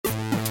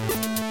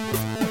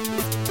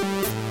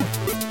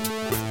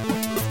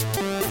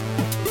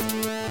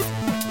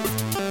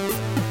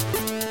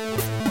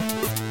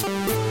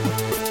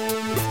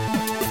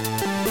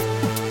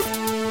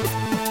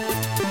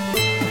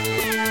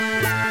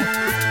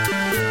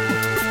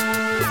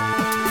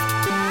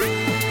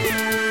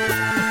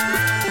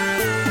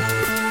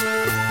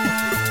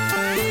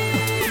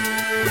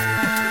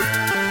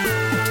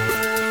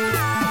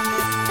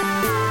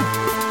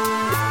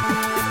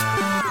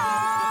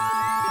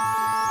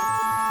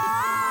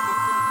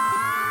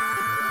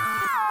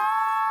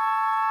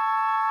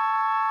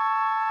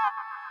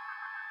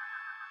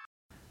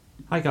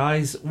Hi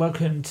guys,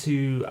 welcome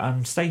to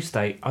Stave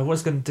State. I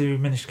was going to do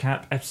Minish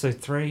Cap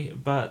episode 3,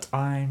 but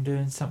I'm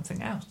doing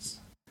something else.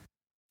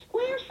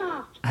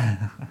 Squaresoft.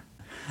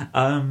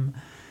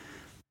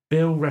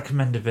 Bill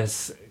recommended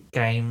this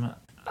game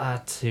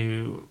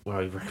he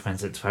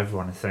recommends it to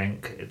everyone, I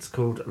think. It's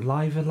called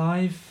Live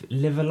Alive,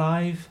 Live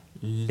Alive,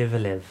 Live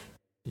Alive,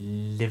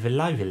 Live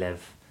Alive,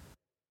 Live.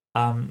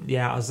 I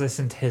was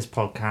listening to his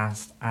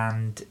podcast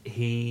and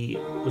he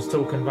was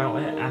talking about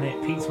it and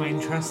it piqued my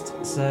interest,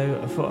 so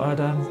I thought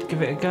I'd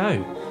give it a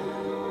go.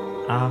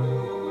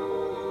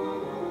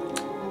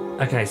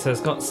 Okay, so it's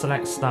got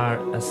select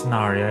a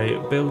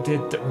scenario. Bill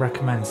did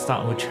recommend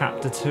starting with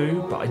chapter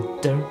 2, but I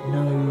don't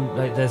know,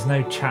 there's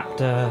no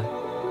chapter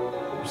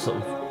sort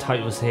of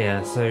titles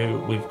here, so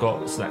we've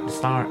got select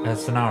a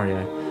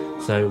scenario.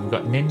 So we've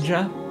got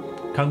ninja,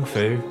 kung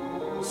fu,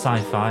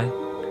 sci-fi,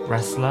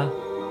 wrestler,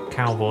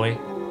 cowboy,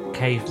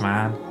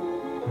 caveman,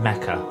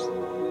 mecha.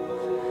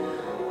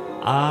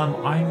 I'm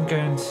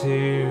going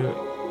to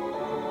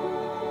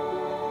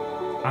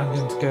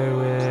go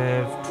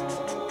with,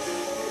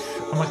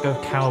 I might go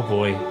with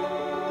cowboy.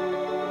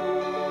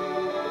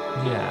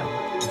 Yeah,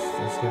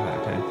 let's give that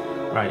a go.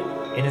 Right,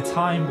 in a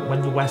time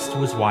when the West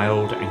was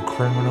wild and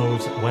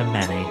criminals were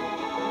many,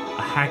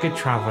 a haggard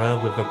traveller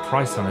with a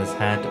price on his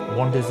head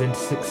wanders into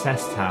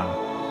Success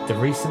Town, the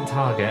recent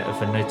target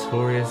of a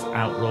notorious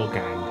outlaw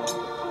gang.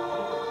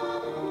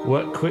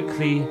 Work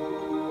quickly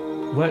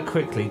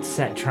to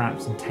set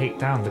traps and take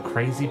down the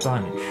crazy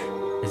bunch.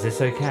 Is this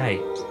okay?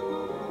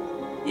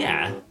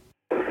 Yeah.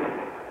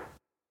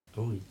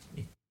 Oh,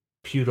 he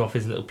pewed off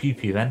his little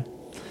pew then.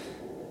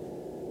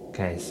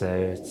 Okay, so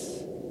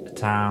it's a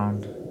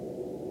town,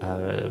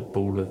 a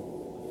ball of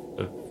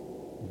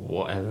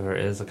whatever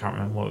it is, I can't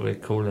remember what we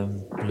call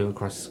them, blue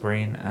across the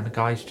screen, and a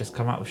guy's just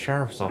come out of the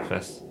sheriff's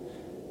office.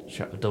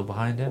 Shut the door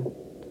behind him.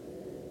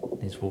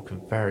 He's walking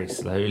very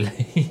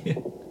slowly.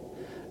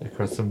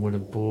 Across some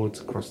wooden boards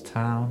across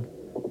town.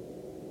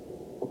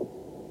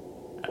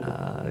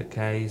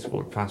 Okay, he's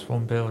walked past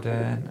one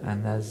building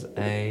and there's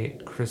a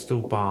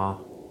crystal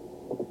bar.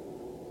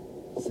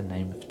 It's the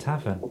name of a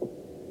tavern.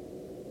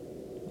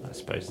 I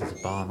suppose there's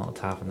a bar, not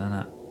a tavern, isn't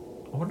it?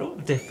 I wonder what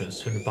the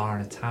difference between a bar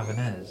and a tavern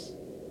is.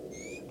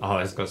 Oh,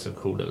 it's got some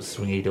cool little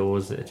swingy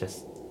doors that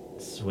just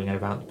swing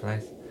about the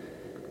place.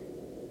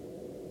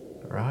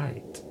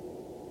 Right.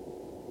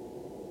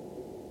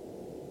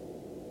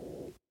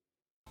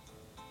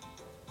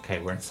 Okay,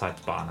 we're inside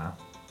the bar now.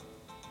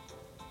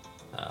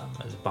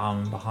 There's a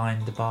barman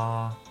behind the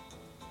bar.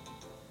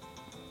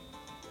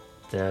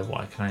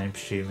 What I can only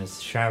assume is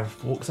the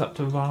sheriff walks up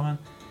to the barman.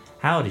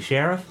 Howdy,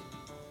 sheriff.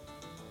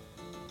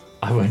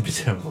 I won't be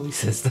doing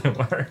voices, don't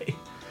worry.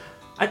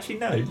 Actually,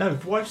 no, the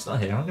wife's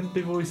not here. I'm going to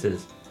do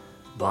voices.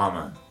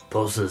 Barman,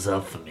 post this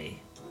up for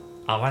me.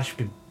 Oh, I should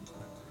be...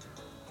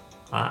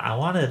 I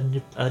want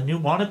a new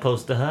wanted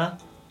poster, huh?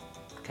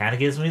 Kinda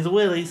gives me the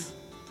willies.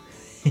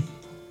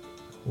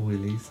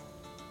 Willies.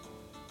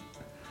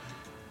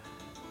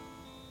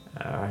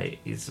 Alright,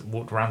 he's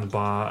walked around the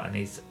bar and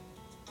he's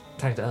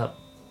tagged it up.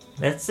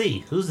 Let's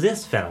see, who's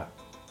this fella?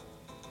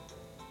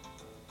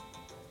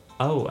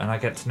 Oh, and I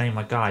get to name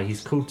my guy.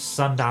 He's called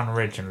Sundown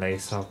originally,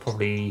 so I'll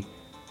probably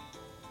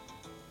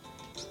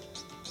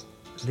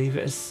leave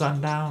it as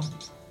Sundown.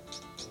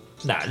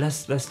 No,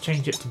 let's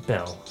change it to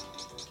Bill.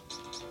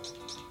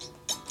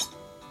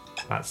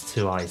 That's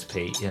two eyes,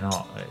 Pete. You're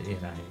not,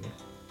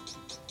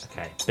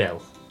 Okay,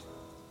 Bill.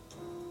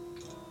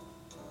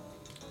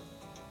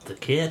 The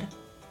kid?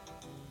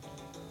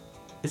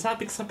 Is that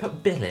because I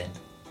put Bill in?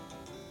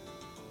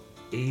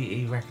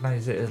 He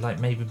recognises it as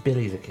like maybe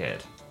Billy the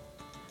kid.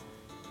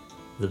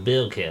 The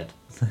Bill kid.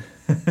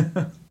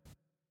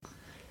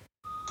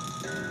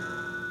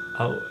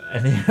 Oh,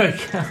 and here I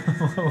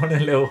go on a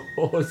little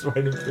horse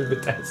riding through the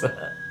desert.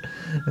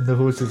 And the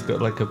horse has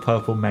got like a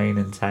purple mane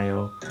and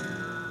tail.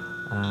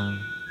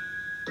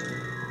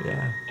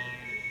 Yeah.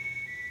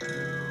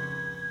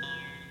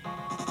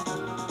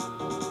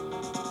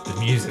 The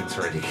music's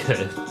really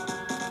good.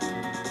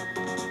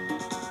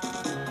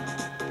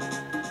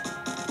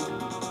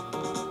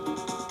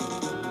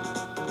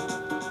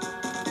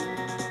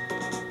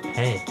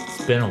 Hey,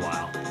 it's been a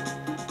while.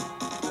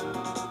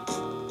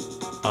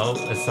 Oh,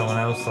 there's someone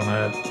else on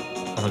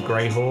a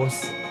grey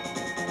horse.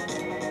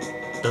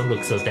 Don't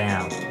look so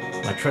down.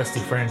 My trusty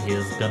friend here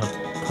is gonna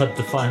put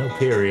the final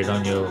period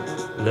on your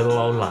little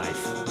old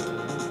life.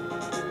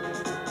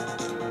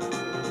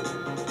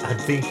 I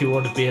think you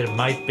ought to be a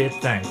mite bit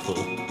thankful.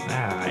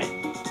 Alright.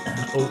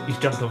 Oh, he's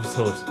jumped off his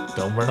horse.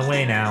 Don't run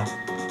away now.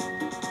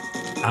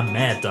 I'm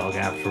Mad Dog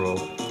after all.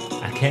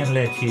 I can't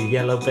let you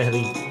yellow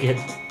belly get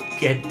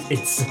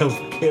itself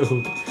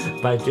killed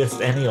by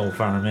just any old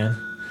fireman.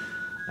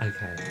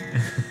 Okay.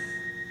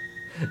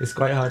 It's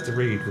quite hard to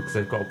read because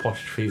they've got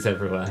apostrophes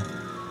everywhere.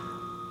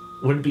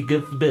 Wouldn't be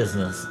good for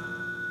business.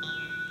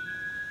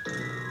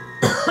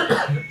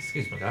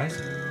 Excuse me, guys.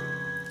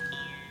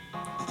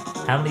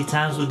 How many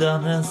times we've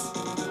done this?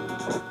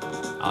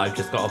 I've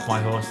just got off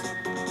my horse.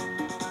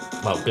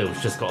 Well,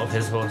 Bill's just got off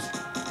his horse.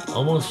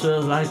 Almost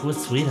feels like we're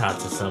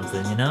sweethearts or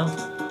something, you know?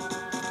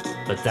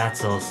 But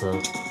that's also...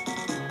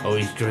 Oh,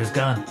 he's drew his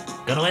gun.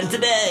 Gonna win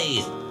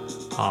today!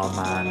 Oh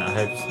man, I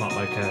hope it's not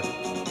like a...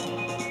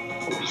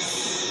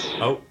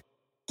 Oh.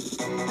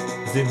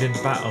 Zoomed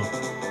into battle.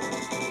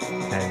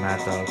 Okay, mad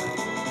dog.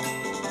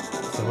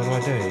 So what do I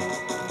do?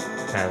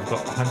 Okay, I've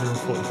got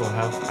 144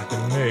 health. I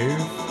can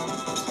move.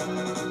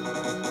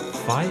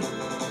 Fight?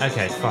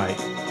 Okay, fight.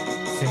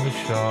 Single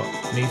shot.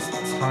 Needs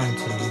time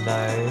to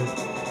load.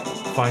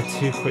 Fire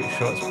 2 quick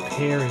shots.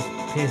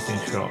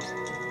 Piercing shot.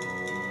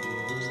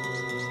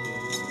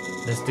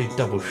 Let's do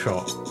double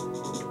shot.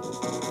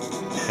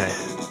 Okay.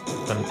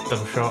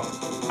 Double shot.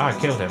 Oh, I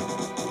killed him.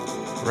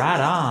 Right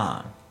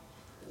on.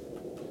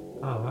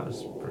 Oh, that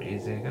was pretty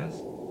easy, I guess.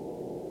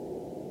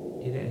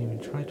 He didn't even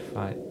try to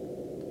fight.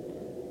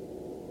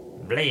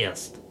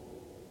 Blast!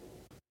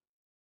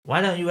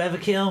 Why don't you ever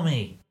kill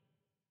me?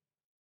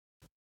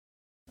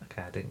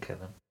 Okay, I didn't kill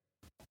him.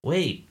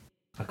 Wait!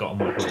 I got on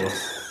my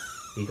horse.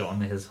 He got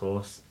on his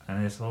horse,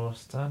 and his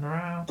horse turned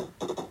around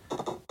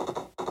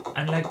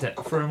and legged it.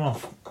 Threw him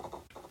off.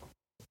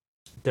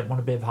 Didn't want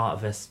to be a part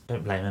of this.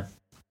 Don't blame him.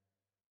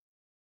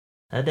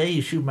 How dare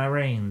you shoot my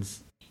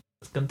reins?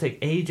 It's gonna take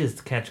ages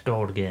to catch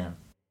gold again.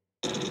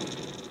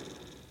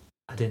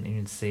 I didn't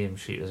even see him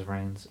shoot his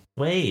reins.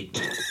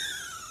 Wait!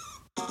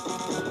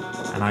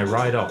 And I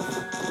ride off.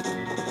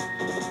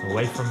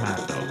 Away from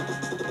Mad Dog.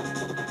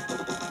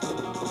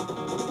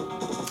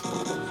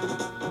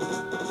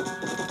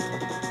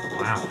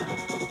 Wow.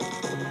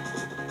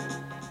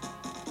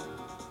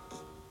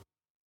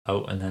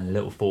 Oh, and then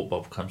little Thought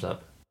Bob comes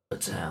up. A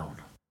town.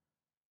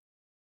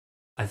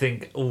 I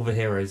think all the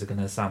heroes are going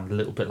to sound a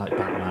little bit like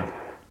Batman.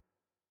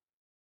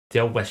 The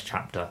Old West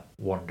chapter,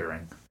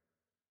 Wandering.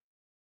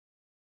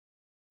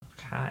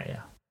 Okay.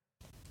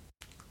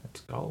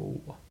 Let's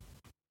go.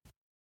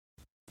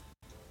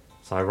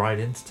 So I ride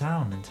into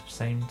town, into the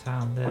same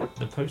town that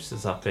the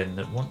poster's up in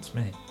that wants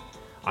me.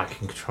 I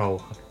can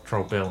control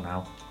Bill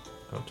now.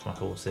 Go up to my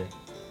horsey.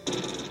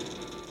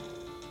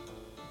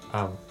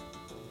 Oh.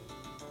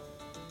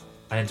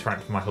 I interacted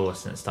with my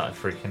horse and it started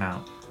freaking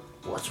out.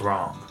 What's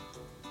wrong?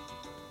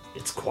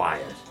 It's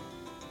quiet.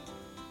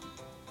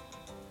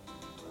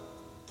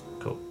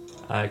 Cool.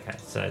 Okay,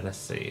 so let's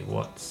see.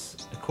 What's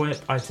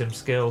equip, item,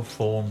 skill,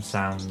 form,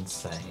 sound,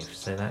 save.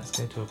 So let's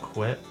go to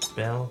equip,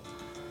 Bill.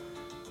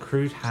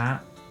 Crude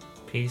hat,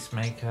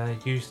 peacemaker,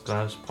 used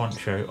gloves,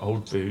 poncho,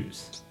 old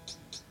boots.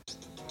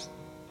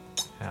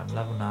 Okay, I'm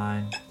level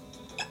 9.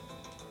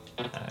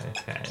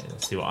 Okay,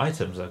 let's see what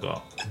items I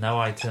got. No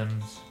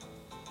items.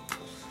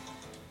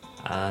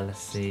 Let's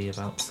see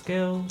about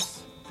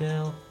skills.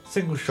 Bill.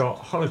 Single shot,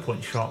 hollow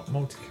point shot,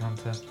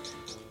 multi-counter.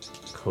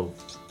 Cool.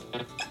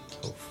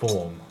 Cool.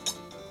 Form.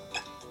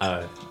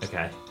 Oh,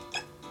 okay.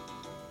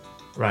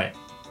 Right.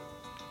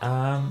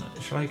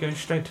 Shall I go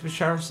straight to the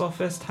sheriff's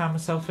office, hand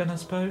myself in, I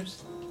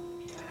suppose?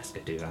 Yeah, let's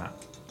go do that.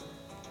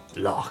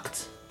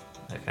 Locked.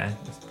 Okay,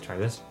 let's try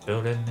this.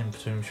 Building in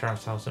between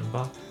sheriff's house and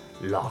bar.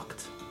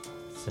 Locked.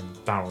 Some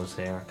barrels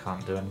here I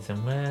can't do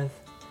anything with.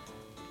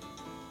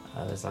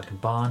 There's like a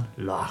barn.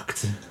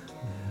 Locked.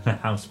 A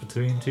house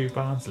between 2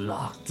 barns.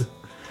 Locked.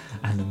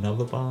 And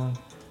another barn.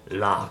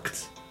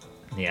 Locked.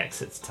 And the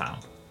exit's town.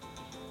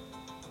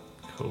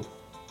 Cool.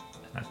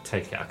 I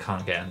take it I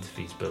can't get into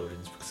these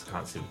buildings because I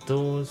can't see the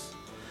doors.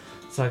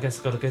 So I guess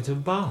I've got to go to the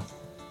bar.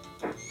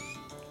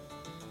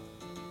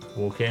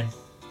 Walk in.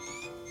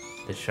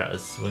 The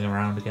shutters swing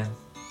around again.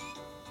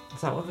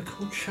 Is that what they're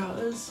called?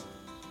 Shutters?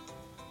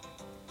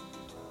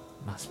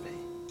 Must be.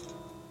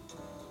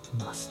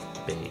 Must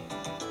be.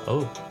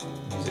 Oh,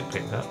 music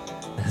picked up.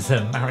 There's a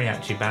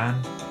mariachi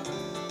band.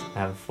 They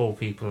have 4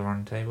 people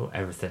around the table.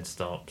 Everything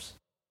stops.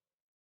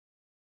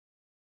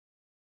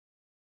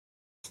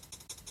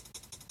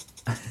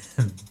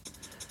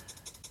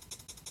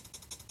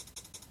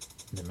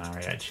 The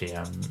mariachi,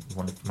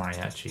 one of the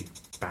mariachi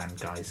band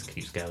guys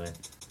keeps going.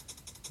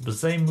 The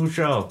same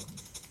mucho.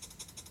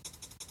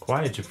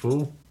 Quiet, you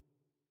fool.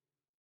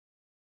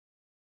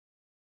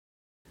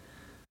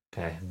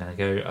 Okay, I'm gonna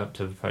go up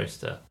to the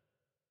poster.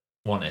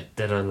 Wanted,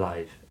 dead or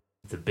alive.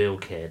 The Bill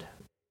Kid.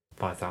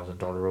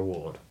 $5,000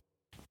 reward.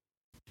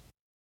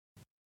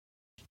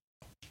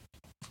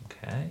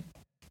 Okay.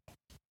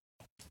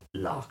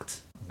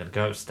 Locked. I'm gonna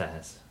go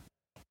upstairs.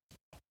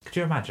 Could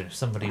you imagine if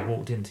somebody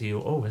walked into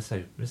your... Oh, this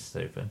is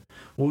open.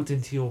 Walked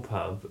into your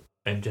pub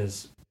and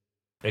just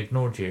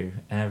ignored you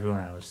and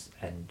everyone else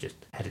and just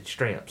headed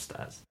straight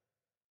upstairs.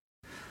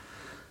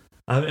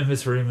 In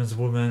this room there's a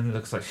woman.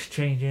 Looks like she's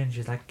changing.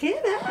 She's like,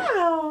 get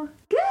out!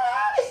 Get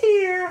out of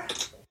here!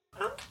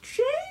 I'm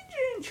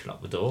changing! She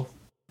locked the door.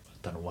 I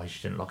don't know why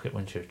she didn't lock it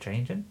when she was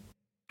changing.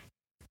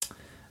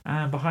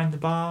 And behind the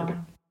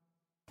bar,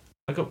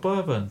 I got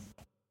bourbon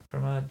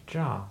from a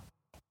jar.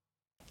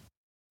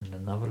 And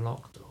another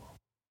locked door.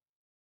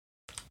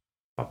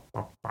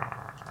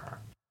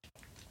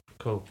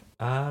 Cool.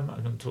 I'm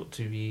going to talk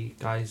to the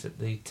guys at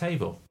the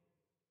table.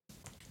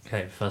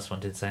 Okay, the first one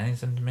did say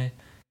anything to me.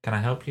 Can I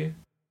help you?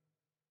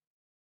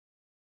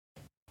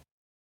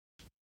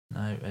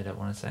 No, they don't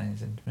want to say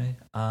anything to me.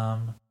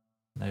 No,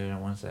 they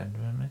don't want to say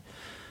anything to me.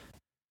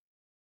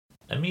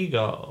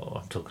 Amigo.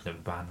 I'm talking to the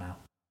band now.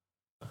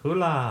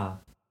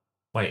 Hula.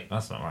 Wait,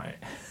 that's not right.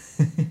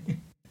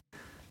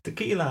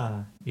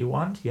 Tequila. You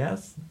want?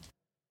 Yes?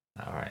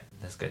 Alright,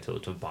 let's go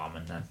talk to a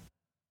barman then.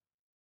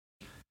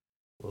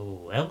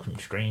 Oh, welcome,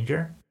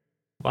 stranger.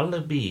 What'll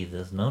it be?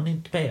 There's no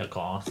need to pay a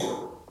cost.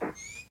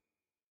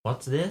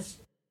 What's this?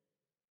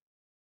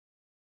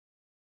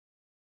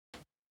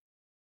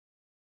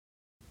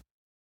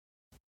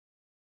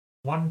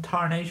 What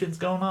tarnation's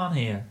going on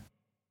here?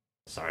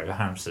 Sorry, the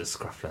hamster's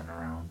scruffling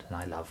around, and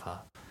I love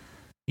her.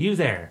 You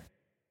there!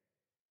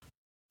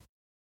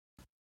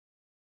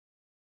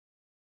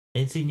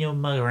 Ain't seen your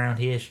mug around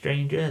here,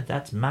 stranger.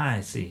 That's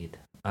my seed.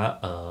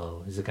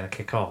 Uh-oh, is it gonna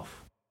kick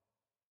off?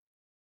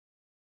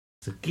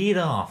 So get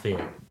off it.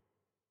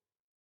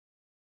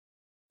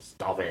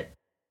 Stop it.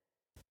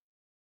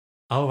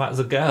 Oh, that's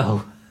a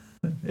girl.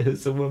 It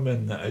was a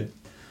woman that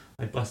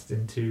I bust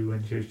into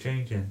when she was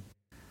changing.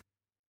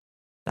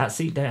 That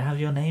seat don't have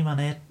your name on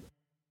it.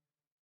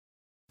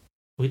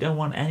 We don't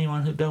want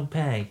anyone who don't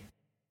pay.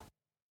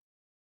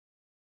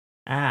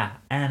 Ah,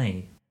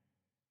 Annie.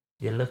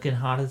 You're looking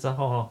hot as a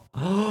whore.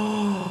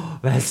 Oh,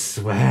 they're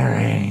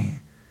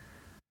swearing.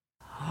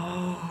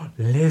 Oh,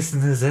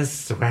 listeners are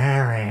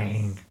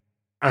swearing.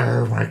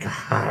 Oh my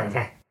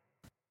god.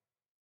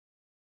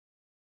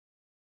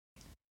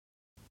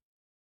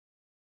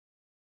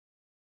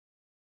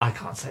 I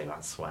can't say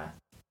that swear.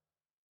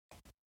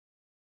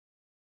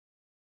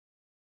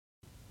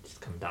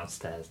 Just come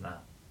downstairs now.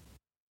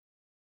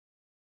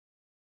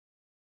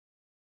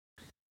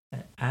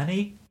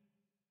 Annie?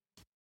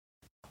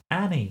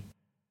 Annie?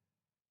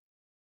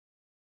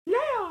 Lay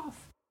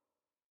off!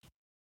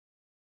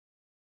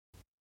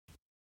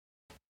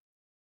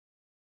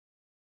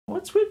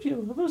 What's with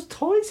you? Are those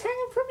toys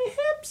hanging from your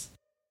hips?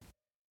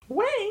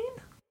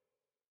 Wayne?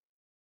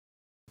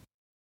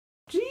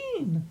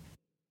 Jean?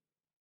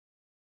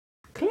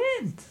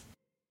 Clint?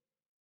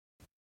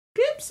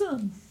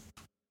 Gibson?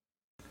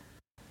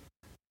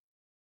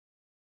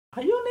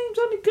 Are your names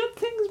only good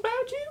things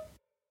about you?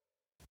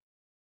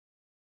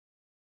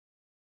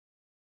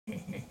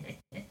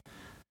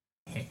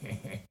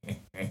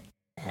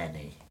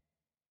 Annie.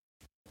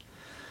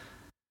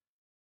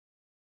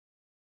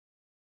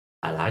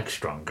 I like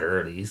strong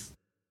girlies.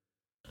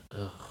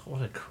 Ugh,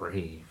 what a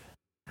crave.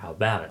 How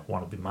about it?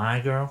 Want to be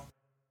my girl?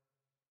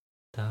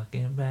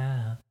 Talking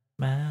about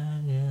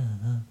my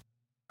girl.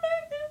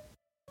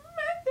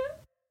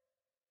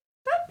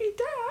 That'd be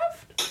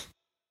daft.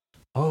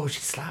 Oh,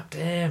 she slapped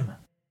him.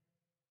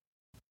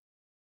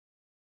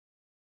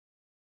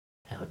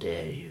 How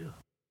dare you?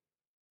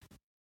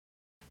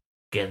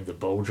 Getting the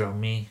bulge on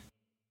me?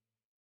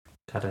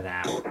 Cut it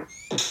out.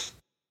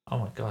 Oh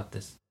my god,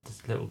 this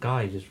little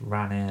guy just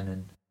ran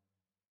in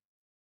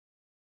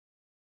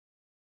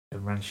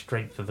and ran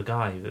straight for the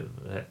guy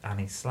that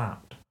Annie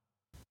slapped.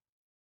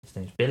 His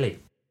name's Billy.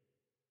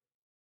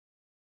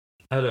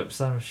 Oh look,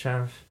 son of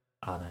sheriff.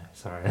 Oh no,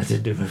 sorry, I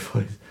didn't do my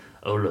voice.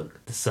 Oh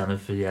look, the son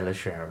of the yellow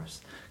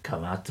sheriffs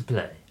come out to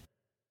play.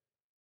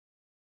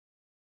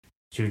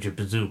 Shoot your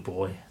bazoo,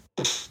 boy.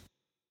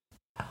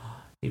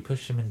 He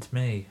pushed him into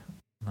me,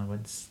 and I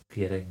went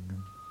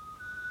skidding.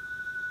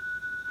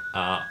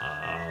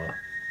 Uh-oh.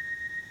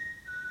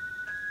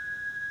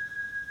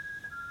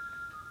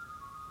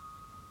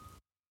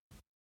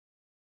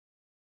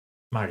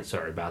 Mighty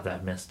sorry about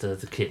that, mister.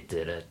 The kid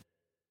did it.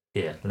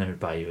 Here, let me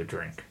buy you a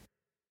drink.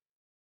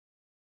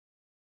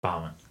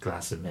 Barman,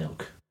 glass of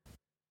milk.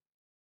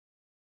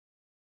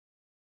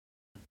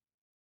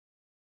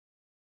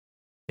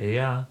 Here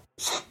you are.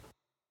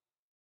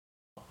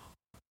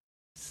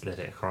 Slid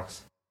it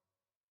across.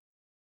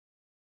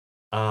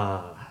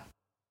 Ah.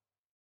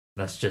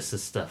 That's just the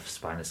stuff,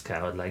 spineless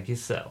coward like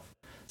yourself.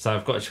 So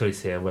I've got a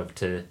choice here whether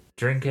to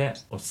drink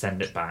it or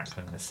send it back.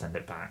 I'm going to send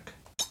it back.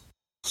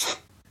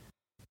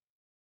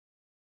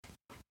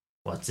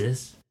 What's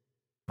this?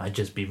 Might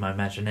just be my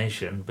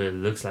imagination, but it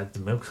looks like the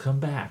milk's come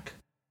back.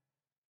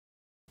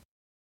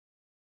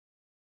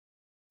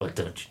 But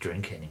don't you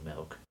drink any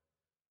milk?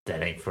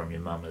 That ain't from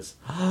your mama's.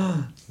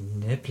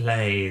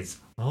 Nipplays.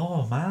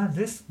 Oh man,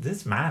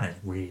 this man is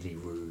really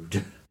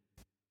rude.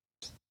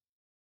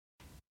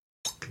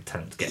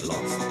 Tell him to get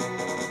lost.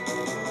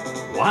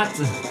 What?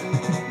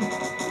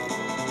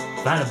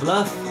 That a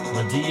bluff?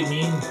 Or do you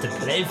mean to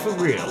play for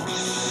real?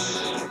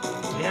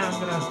 Yeah, I'm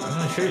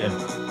gonna shoot him.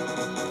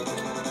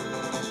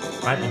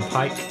 Right then,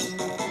 Pike.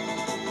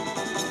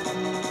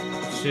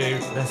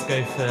 Shoot. Let's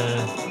go for.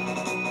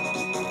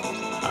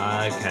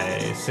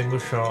 Okay, single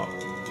shot.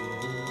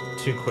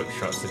 2 quick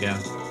shots again.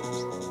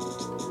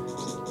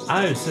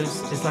 Oh, so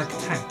it's like a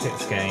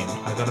tactics game.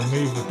 I gotta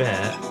move a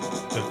bit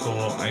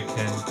before I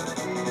can.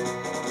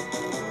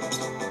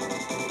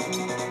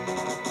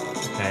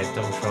 Okay,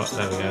 double shot.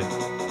 There we go.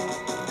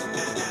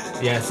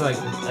 Yeah, it's like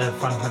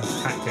Final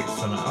Fantasy Tactics or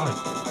something. Oh,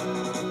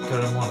 go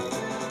in one.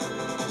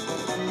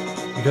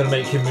 You gotta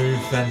make your move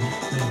then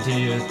and do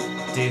your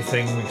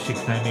thing, which you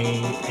can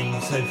only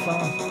aim so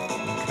far.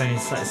 You can can only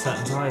select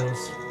certain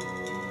tiles.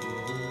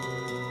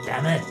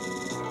 Damn it!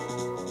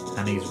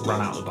 And he's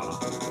run out the bar.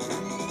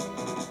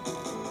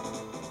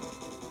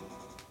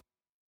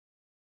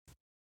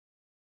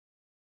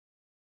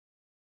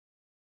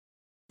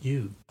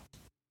 You.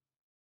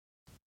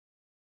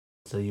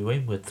 So you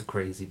in with the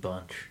crazy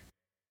bunch.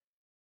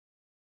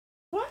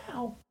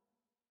 Wow.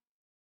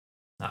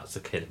 That was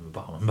a kid in the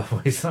barman, by the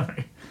way,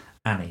 sorry.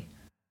 Annie.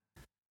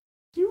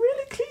 You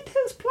really cleaned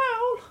his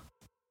plough?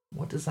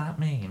 What does that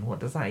mean? What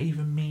does that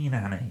even mean,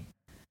 Annie?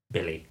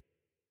 Billy.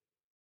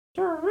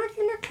 You're a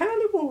regular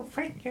curlywolf,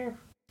 ain't you?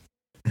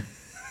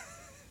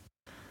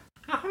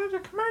 I heard a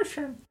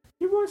commotion.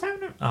 You boys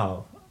having a...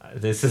 Oh,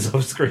 this is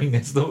off screen.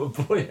 It's not a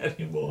boy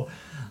anymore.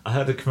 I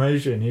heard a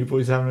commotion. You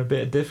boys having a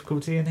bit of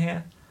difficulty in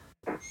here?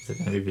 Is it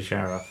going to be the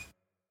sheriff?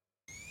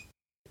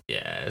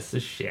 Yeah, it's the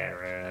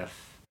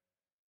sheriff.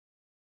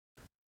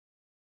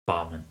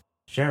 Barman.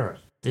 Sheriff,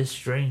 this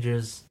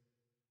stranger's...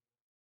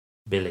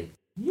 Billy.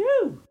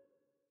 You!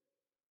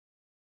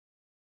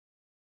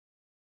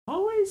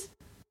 Always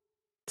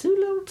too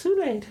little, too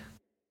late.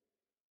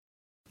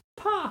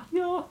 Pa,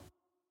 you're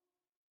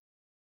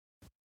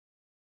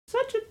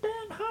such a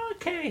damn hard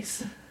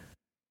case.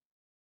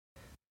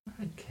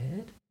 Alright,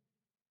 kid.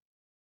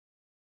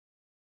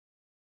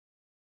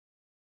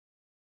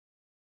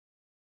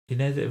 You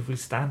know that if we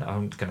stand up,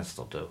 I'm gonna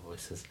stop doing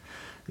voices.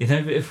 You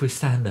know that if we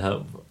stand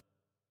up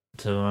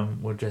to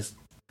them, we'll just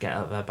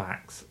get their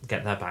backs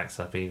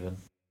up even.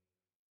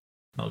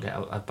 Not get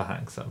up their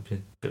backs, that would be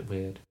a bit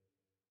weird.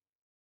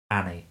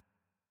 Annie.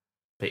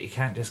 But you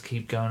can't just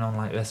keep going on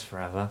like this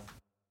forever.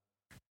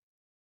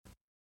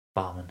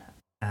 Barman.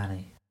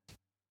 Annie.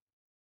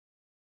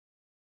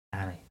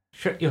 Annie.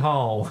 Shut your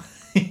hole.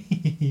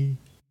 I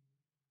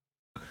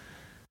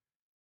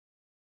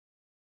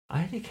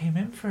only came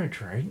in for a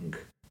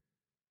drink.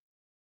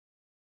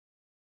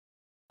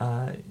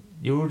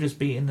 You're all just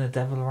beating the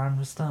devil around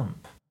the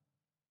stump.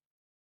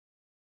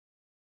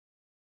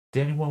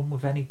 The only one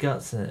with any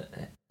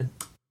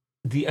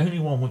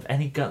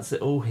guts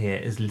at all here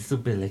is little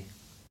Billy.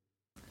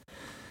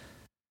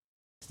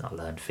 He's not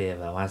learned fear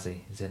though, has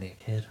he? He's only a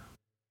kid.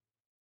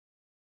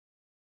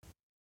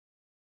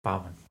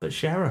 Barman. But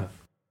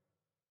Sheriff,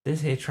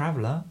 this here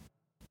traveller,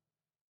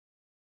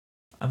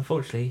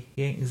 unfortunately,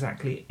 he ain't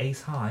exactly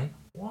ace high.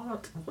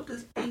 What? What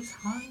does ace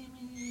high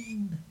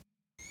mean?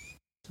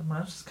 Someone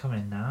else has come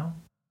in now.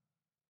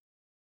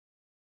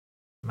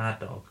 Mad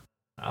Dog.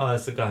 Oh,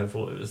 that's the guy who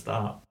thought it was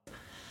that.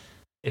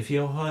 If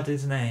you heard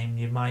his name,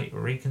 you might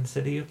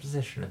reconsider your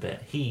position a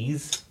bit.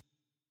 He's...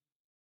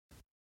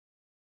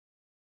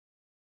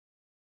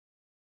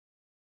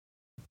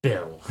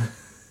 Bill.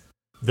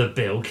 The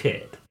Bill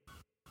Kid.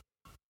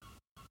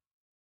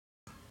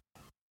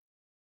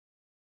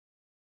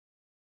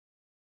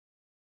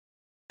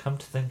 Come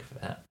to think of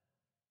it,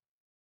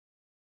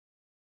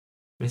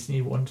 this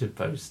new wanted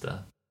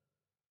poster.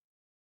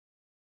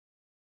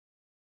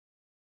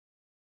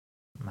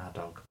 Mad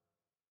Dog.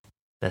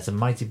 There's a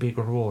mighty big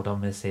reward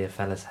on this here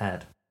fella's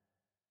head.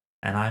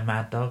 And I'm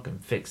Mad Dog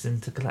and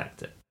fixing to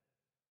collect it.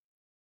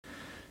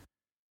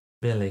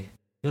 Billy,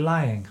 you're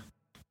lying.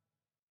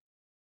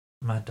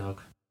 Mad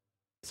Dog.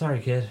 Sorry,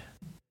 kid.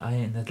 I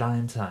ain't the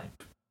lying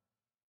type.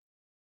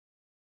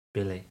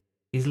 Billy.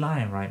 He's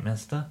lying, right,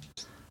 mister?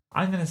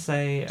 I'm going to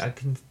say I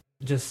can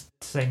just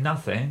say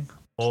nothing,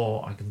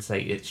 or I can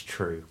say it's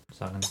true.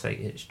 So I'm going to say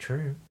it's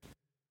true.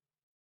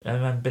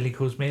 And then Billy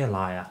calls me a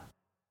liar.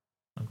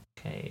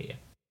 Okay.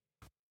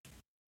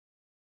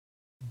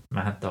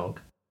 Mad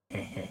Dog.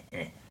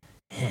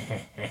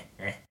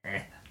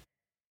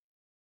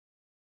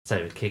 So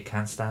a kid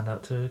can't stand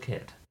up to a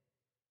kid.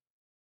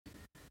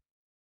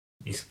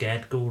 You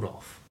scared Gould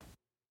off.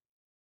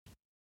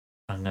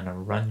 I'm gonna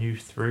run you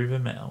through the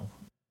mill.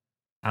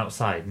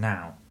 Outside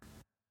now.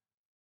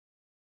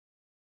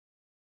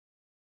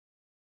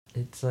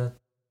 It's a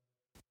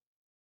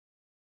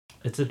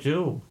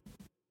jewel.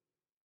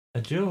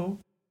 A jewel?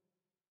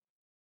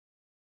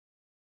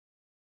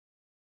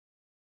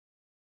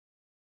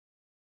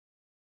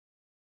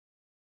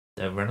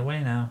 Don't run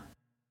away now.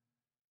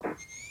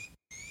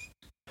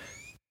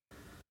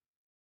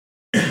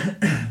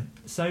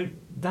 So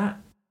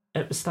that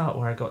at the start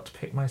where I got to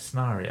pick my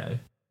scenario,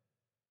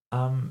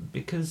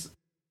 because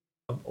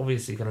I'm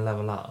obviously going to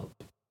level up,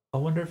 I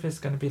wonder if it's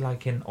going to be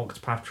like in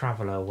Octopath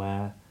Traveler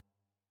where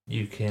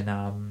you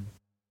can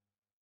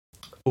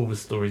all the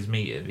stories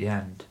meet at the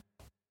end.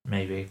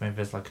 Maybe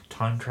there's like a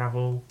time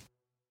travel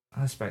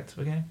aspect of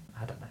the game.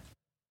 I don't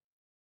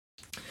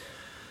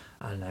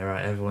know,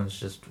 right? Everyone's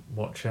just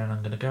watching. I'm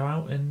going to go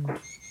out and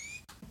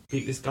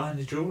beat this guy in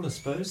the duel, I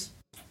suppose.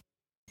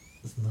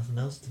 There's nothing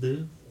else to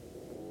do.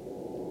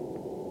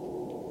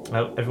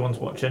 Oh, everyone's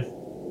watching.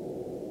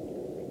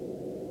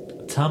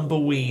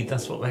 Tumbleweed,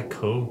 that's what they're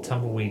called.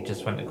 Tumbleweed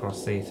just went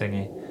across the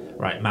thingy.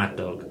 Right, Mad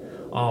Dog.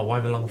 Oh, why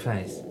the long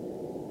face?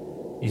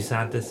 You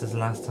sad this is the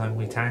last time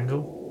we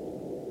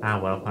tangle? Ah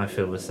well, I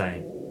feel the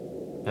same.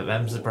 But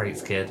them's the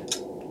breaks, kid.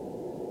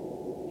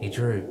 He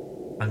drew.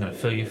 I'm gonna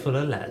fill you full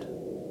of lead.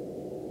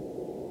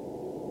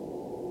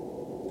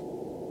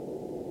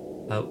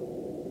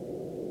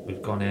 Oh,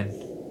 we've gone in,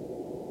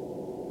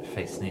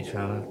 facing each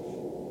other.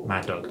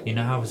 Mad Dog, you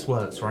know how this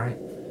works, right?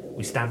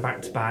 We stand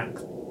back to back,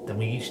 then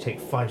we each take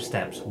 5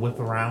 steps, whip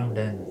around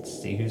and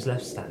see who's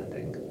left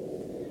standing.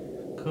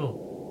 Cool.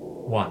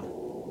 1,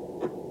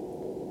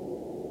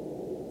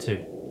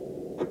 2,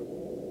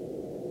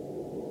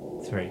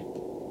 3,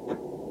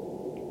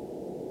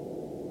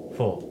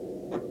 4,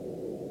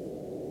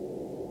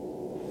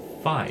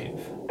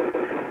 5.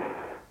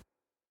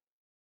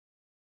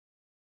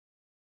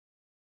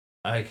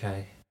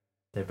 Okay.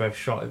 They both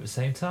shot at the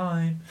same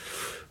time.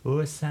 Oh,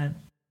 a scent.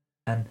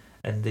 And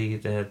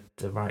the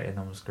writing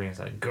on the screen is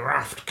like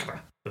graft.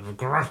 And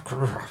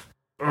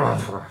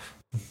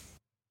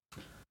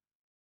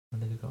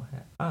then we got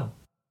here. Oh.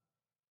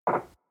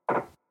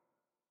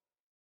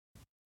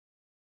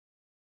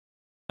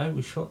 Oh,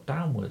 we shot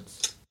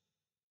downwards.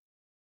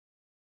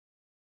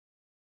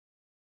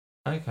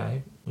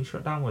 Okay, we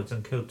shot downwards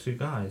and killed 2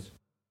 guys.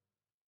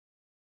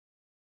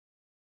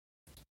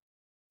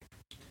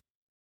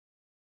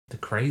 The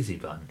crazy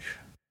bunch.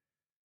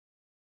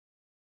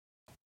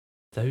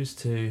 Those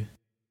 2,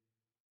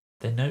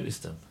 they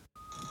noticed them.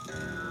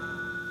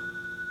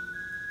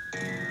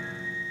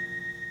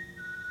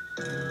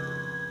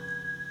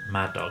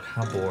 Mad Dog,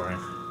 how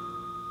boring.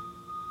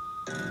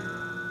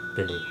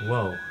 Billy,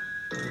 whoa.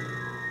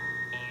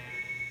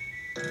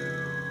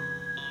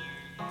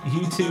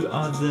 You 2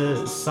 are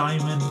the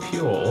Simon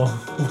Pure.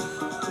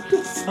 What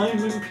does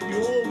Simon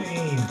Pure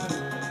mean?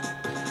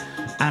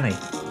 Annie,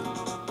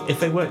 if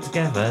they work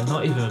together,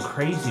 not even a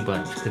crazy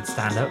bunch could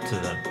stand up to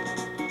them.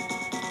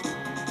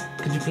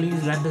 Could you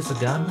please lend us a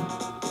gun?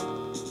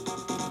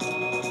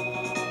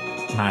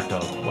 Mad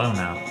Dog, well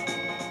now.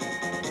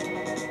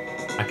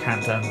 I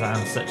can't turn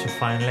down such a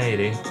fine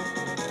lady.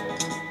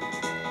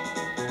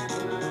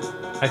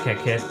 Okay,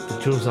 kid, the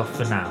jewel's off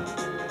for now.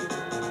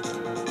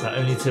 But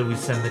only till we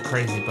send the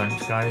crazy bunch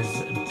guys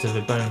to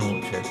the Bone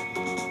Orchard.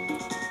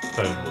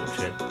 Bone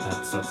Orchard,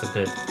 that's a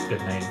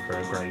good name for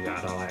a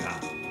graveyard, I like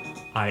that.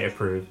 I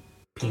approve.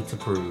 Pete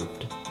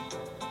approved.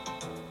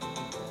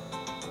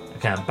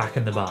 Okay, I'm back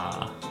in the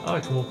bar. Oh,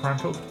 I can walk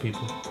around and talk to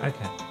people.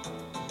 Okay.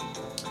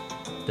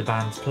 The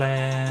band's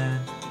playing.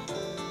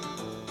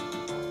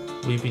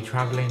 We be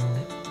travelling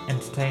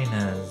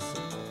entertainers.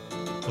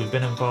 We've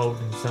been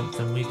involved in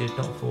something we did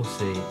not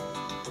foresee.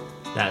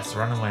 Let's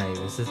run away,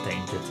 this is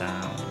Danger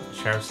Town.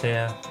 Sheriff's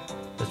here.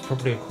 There's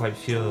probably quite a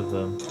few of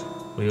them.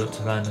 We ought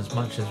to learn as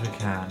much as we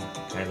can.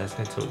 Okay, let's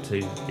go talk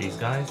to these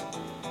guys.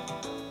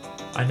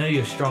 I know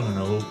you're strong and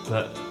all,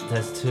 but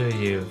there's 2 of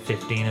you and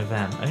 15 of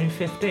them. Only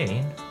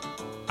 15?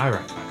 I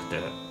reckon I could do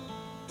it.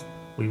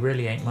 We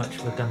really ain't much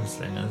of a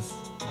gunslingers.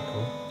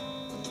 Cool.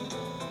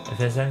 If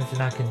there's anything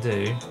I can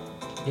do,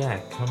 yeah,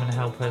 come and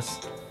help us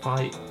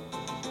fight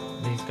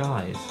these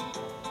guys.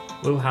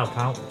 We'll help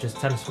out, just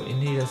tell us what you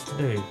need us to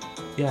do.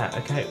 Yeah,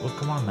 okay, well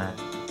come on then.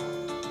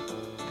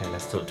 Okay,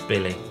 let's talk to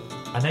Billy.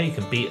 I know you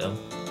can beat them.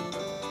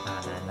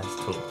 And then let's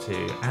talk to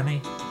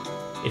Annie.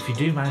 If you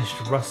do manage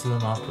to rustle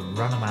them up and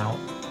run them out,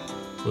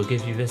 we'll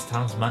give you this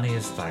town's money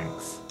as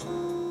thanks.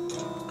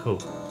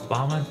 Cool.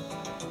 Barman?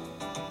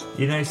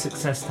 You know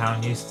Success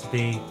Town used to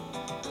be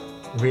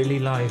really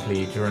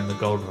lively during the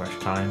gold rush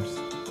times.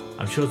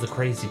 I'm sure the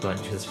crazy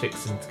bunch is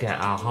fixing to get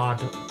our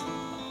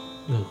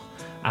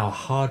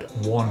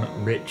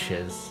hard-won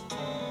riches.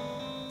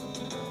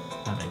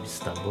 That made me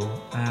stumble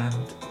and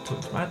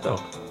talk to Mad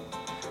Dog.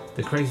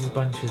 The crazy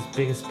bunch's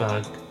biggest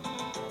bug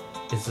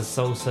is the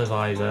sole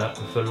survivor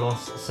of the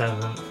lost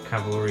 7th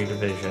Cavalry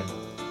Division,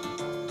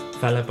 a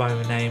fellow by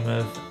the name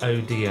of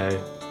Dio.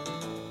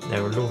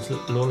 They're a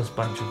lawless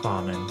bunch of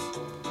barmans.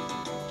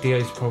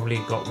 Dio's probably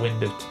got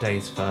wind of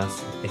today's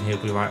first, and he'll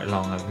be right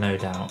along, I've no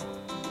doubt.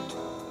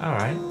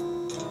 Alright.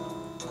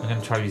 I'm going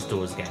to try these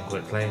doors again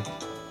quickly.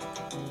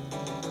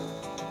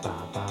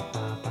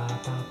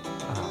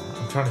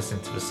 I'm trying to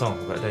sing to the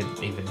song, but I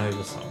don't even know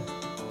the song.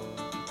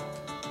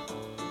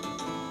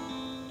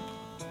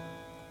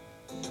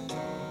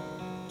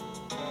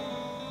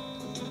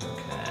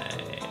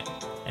 Okay.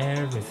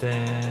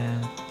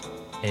 Everything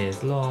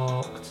is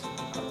locked,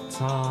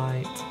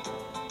 tight.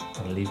 I'm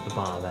going to leave the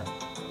bar then.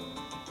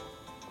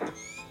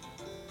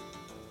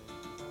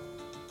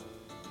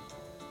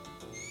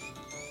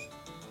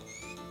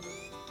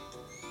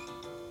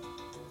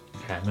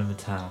 Okay, I'm in the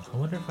town. I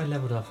wonder if I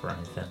leveled up or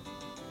anything.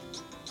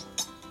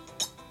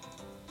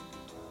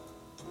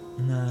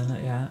 No,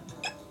 not yet.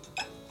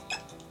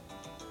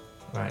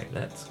 Right,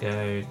 let's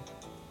go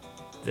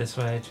this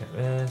way. Check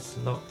this.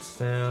 Locked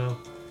still.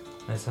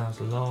 This house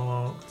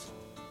locked.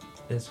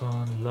 This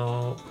one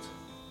locked.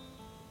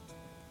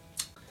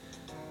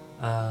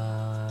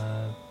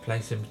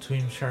 Place in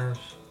between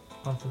sheriff's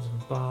office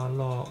and bar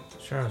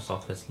locked. Sheriff's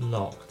office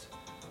locked.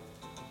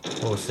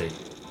 Horsey.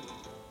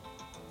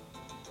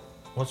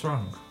 What's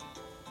wrong?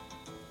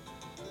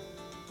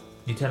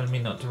 You telling me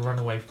not to run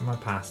away from my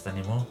past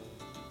anymore?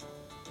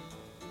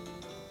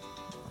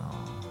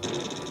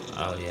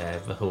 Oh yeah,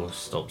 the horse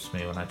stops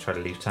me when I try to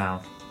leave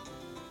town.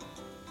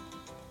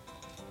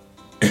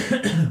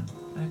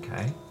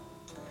 Okay.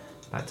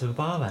 Back to the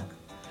bar then.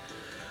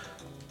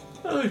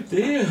 Oh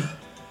dear.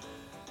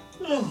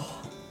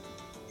 Oh.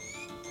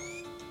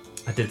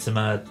 I did some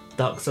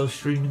Dark Souls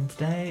streaming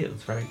today. It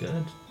was very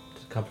good.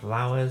 Just a couple of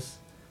hours.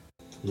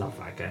 Love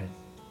that game.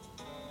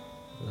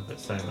 Love it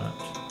so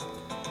much.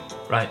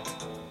 Right.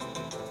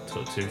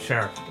 Talk to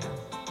Sheriff again.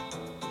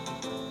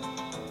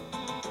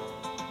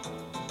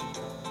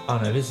 Oh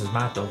no, this is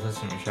Mad Dog,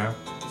 isn't it, Sheriff?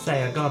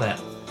 Say, I got it.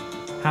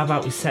 How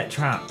about we set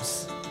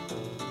traps?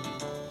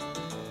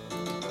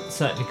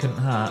 Certainly couldn't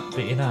hurt,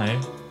 but you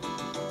know.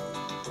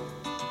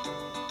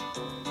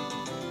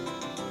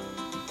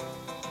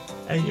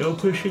 And you're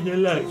pushing your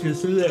luck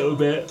just a little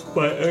bit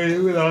by only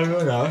relying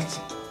on us.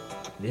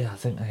 Yeah, I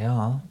think they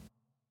are.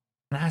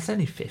 Nah, it's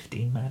only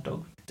 15, Mad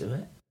Dog. Do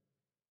it.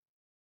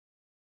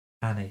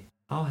 Annie,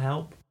 I'll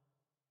help.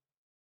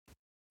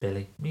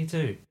 Billy, me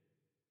too.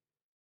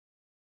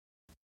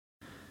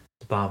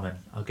 The barman,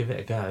 I'll give it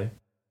a go.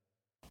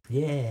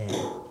 Yeah.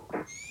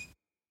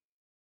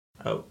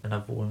 Oh,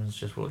 another woman's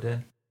just walked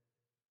in.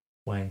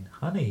 Wayne,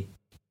 honey.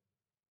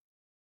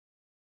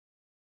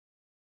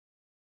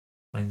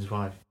 Wayne's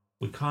wife.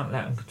 We can't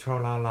let them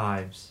control our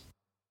lives.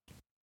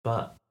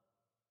 But...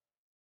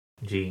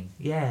 Jean,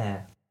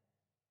 yeah.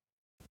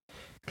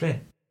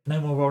 Clint,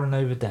 no more rolling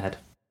over dead.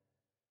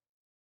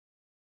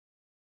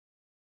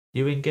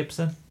 You in,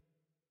 Gibson?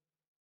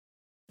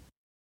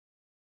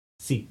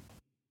 See.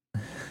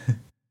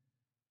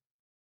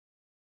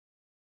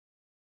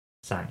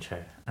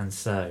 Sancho, and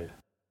so,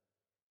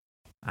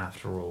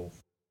 after all,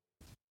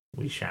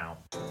 we shall.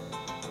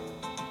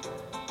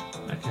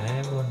 Okay,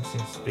 everyone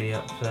seems to be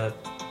up for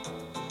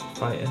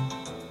fighting.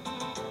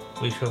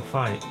 We shall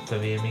fight for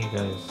the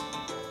amigos.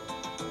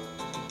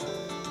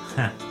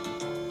 Ha.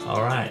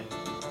 Alright.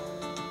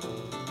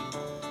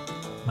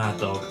 Mad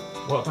Dog.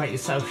 What about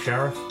yourself,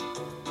 Sheriff?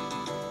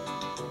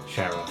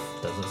 Sheriff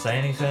doesn't say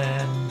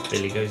anything.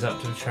 Billy goes up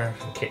to the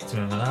sheriff and kicks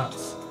him in the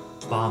nuts.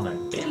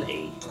 Barman,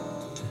 Billy.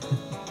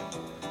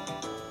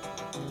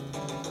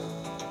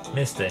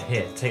 Mister,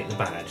 here, take the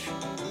badge.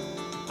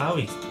 Oh,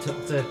 he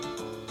took the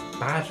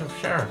badge of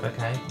sheriff,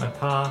 okay. My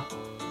pa,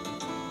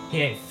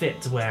 he ain't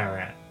fit to wear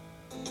it.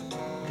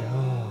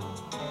 Oh.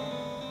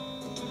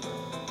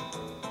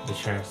 The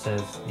sheriff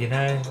says, you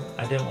know,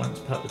 I didn't want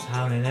to put the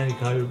town in any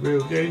kind of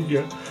real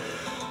danger.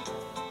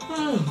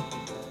 Oh,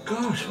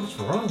 gosh, what's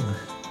wrong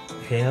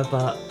here?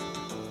 But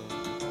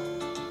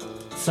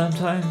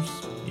sometimes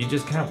you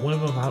just can't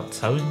win without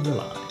towing the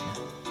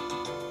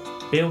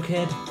line. Bill,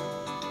 kid?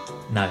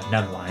 No,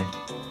 never mind.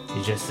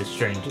 You're just a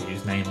stranger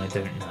whose name I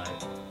don't know.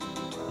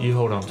 You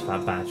hold on to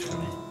that badge for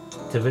me.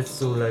 Till this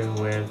is all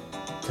over with,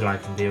 till I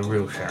can be a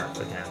real sheriff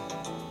again.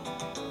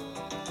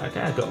 Okay,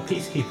 I got a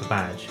peacekeeper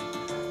badge.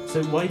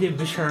 So why didn't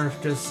the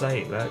sheriff just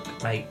say, look,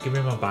 mate, give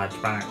me my badge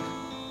back.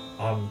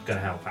 I'm gonna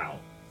help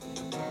out.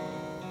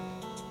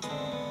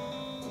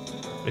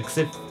 Because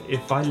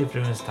if I lived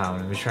in this town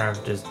and the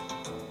sheriff just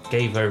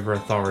gave over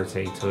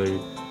authority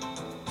to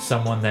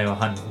someone they were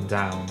hunting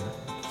down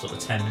sort of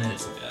 10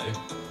 minutes ago,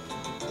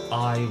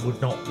 I would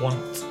not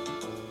want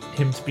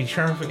him to be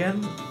sheriff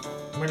again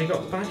when he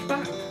got the badge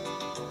back,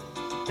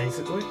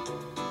 basically.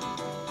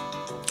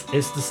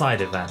 It's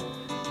decided then.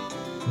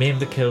 Me and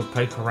the Killed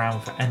poke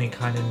around for any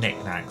kind of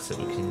knickknacks that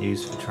we can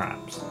use for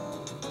traps.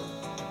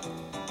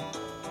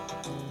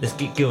 Let's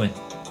get going.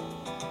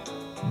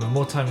 The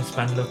more time we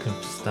spend looking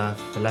for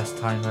stuff, the less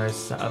time there is to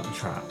set up the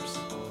traps.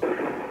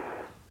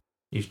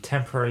 You've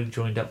temporarily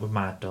joined up with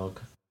Mad Dog.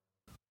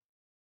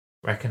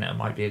 Reckon it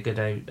might be a good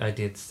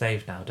idea to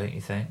save now, don't you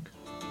think?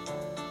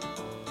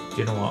 Do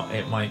you know what?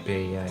 It might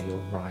be, yeah, you're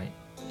right.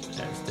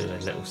 Let's do a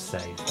little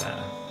save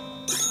there.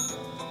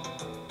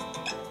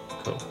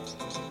 Cool.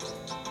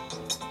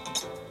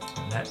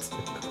 Let's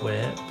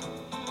equip.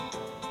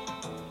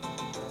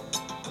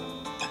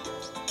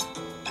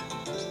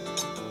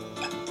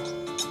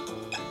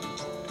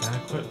 Can I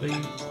equip the...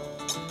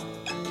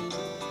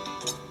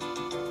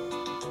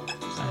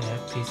 Oh yeah,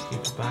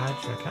 Peacekeeper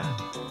badge, I can.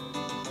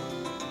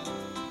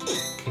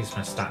 Keeps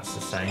my stats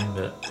the same,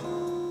 but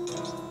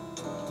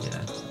you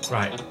know.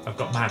 Right, I've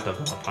got Mad Dog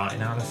in my party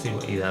now. Let's see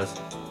what he does.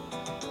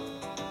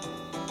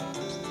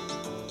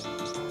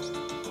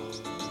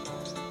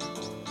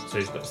 So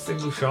he's got a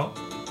single shot,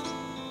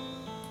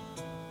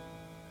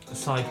 a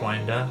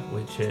sidewinder,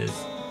 which is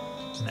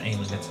an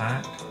aiming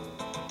attack,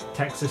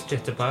 Texas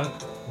Jitterbug,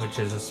 which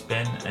is a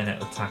spin and it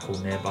will tackle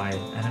nearby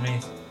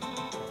enemies,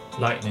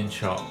 lightning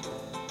shot,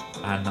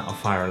 and that'll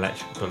fire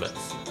electric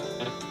bullets.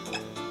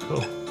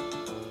 Cool.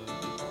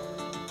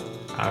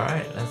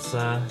 Alright, let's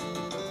oh,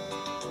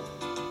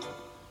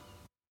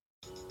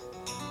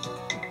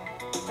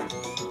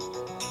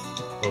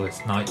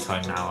 it's night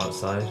time now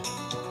outside.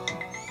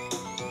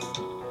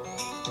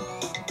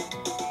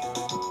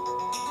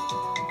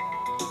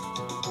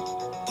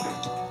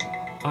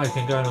 Oh, I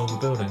can go in all the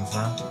buildings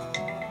now.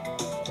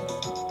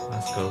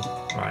 That's cool.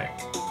 Right.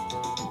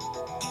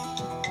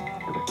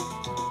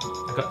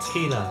 I got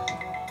tequila.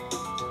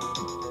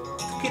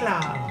 Tequila!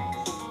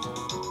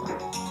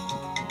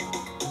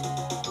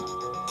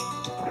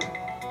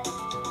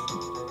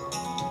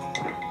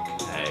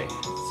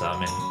 So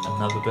I'm in a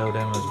another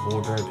building with a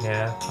wardrobe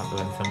here. Can't do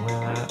anything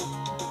with it.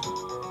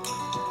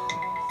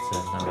 So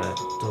another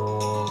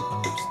door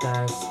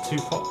upstairs. 2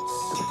 pots.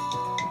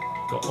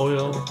 Got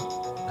oil,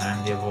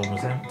 and the other one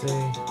was empty.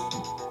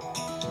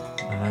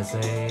 And there's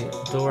a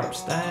door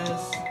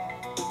upstairs.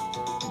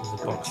 There's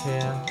a box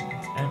here.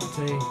 It's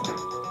empty.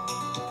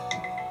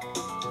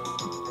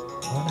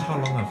 I wonder how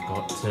long I've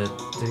got to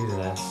do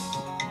this.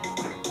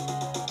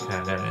 Okay,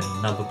 I'm going in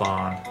another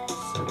barn.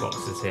 So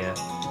boxes here.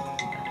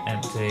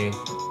 Empty.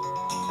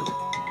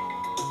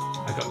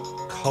 I got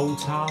coal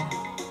tar.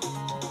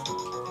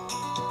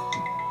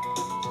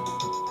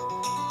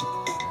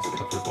 There's a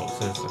couple of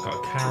boxes. I got a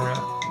carrot.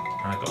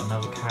 And I got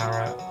another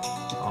carrot.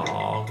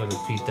 Oh, I'm gonna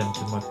feed them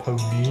to my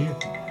pony.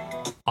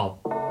 Oh.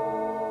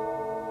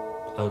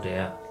 Oh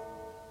dear.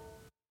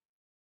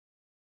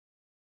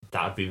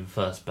 That would be the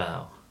first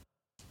bell.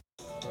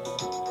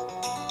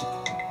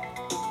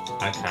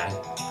 Okay.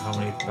 How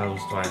many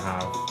bells do I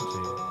have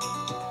to...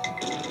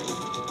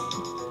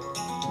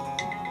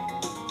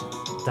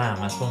 Damn,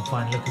 that's one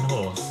fine looking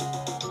horse.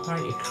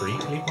 Alright, you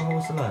creep, leave my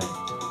horse alone.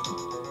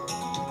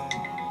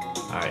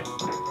 Alright,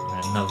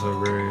 another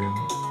room.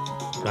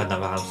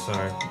 Another house,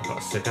 sorry. I've got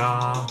a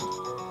cigar.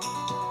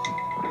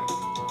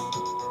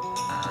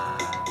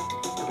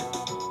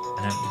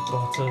 And an empty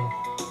bottle.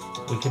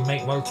 We can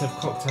make Molotov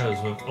cocktails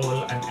with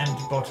oil and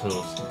empty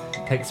bottles.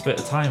 Takes a bit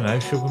of time though.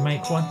 Should we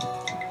make one?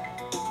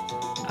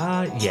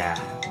 Yeah.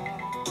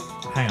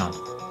 Hang on.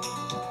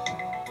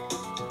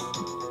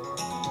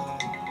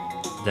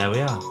 There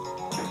we are.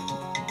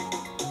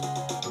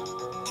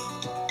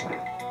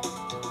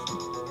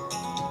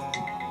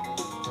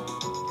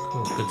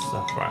 Cool, good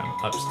stuff. Right,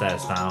 I'm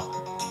upstairs now.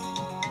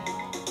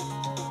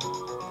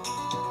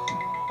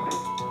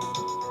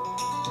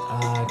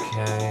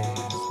 Okay,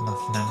 there's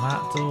nothing in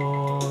that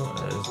door.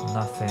 There's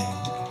nothing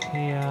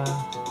here.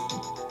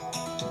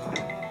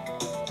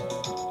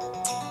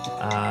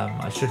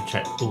 I should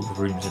check all the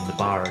rooms in the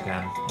bar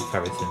again if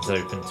everything's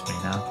open to me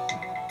now.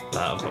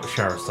 But I've got the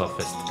sheriff's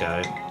office to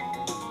go.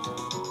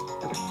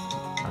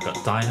 I've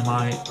got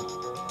dynamite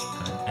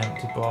and an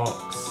empty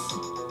box.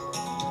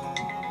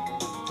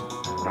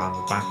 And around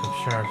the back of the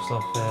sheriff's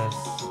office,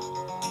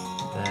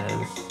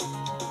 there's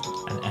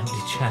an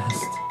empty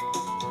chest.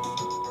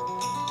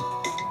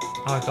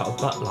 Oh, I got a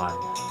butt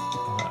line.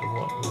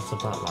 What's a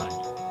butt line?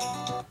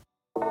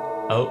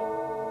 Oh.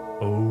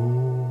 Oh.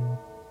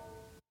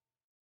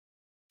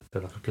 I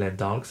feel like I'm playing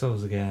Dark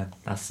Souls again.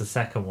 That's the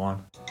second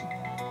one.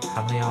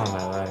 How many are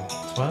there though?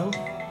 12?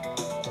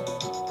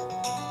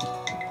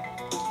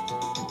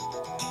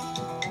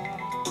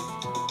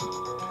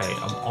 Okay,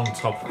 I'm on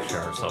top of the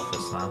sheriff's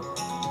office now.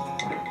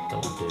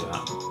 Don't want to do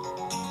that.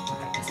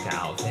 Okay, let's get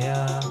out of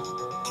here.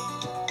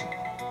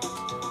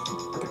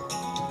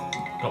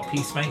 Got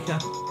Peacemaker.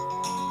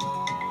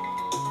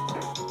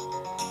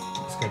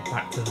 Let's go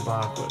back to the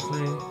bar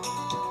quickly.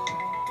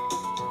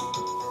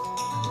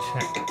 And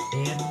check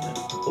in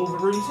all the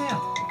rooms here.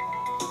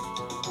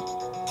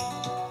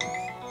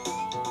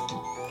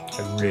 I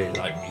really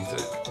like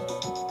music.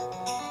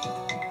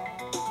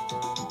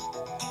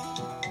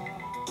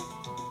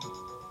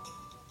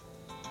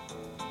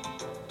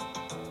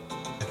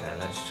 Okay,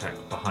 let's check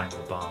behind the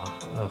bar.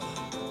 Ugh.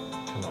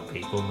 Come on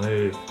people,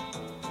 move.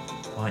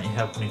 Why aren't you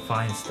helping me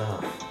find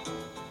stuff?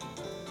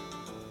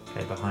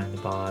 Okay, behind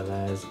the bar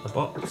there's a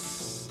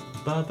box.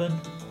 Bourbon.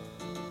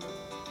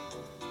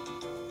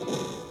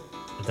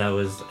 There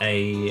was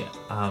a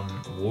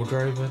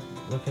wardrobe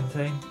looking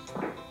thing.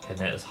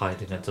 And it was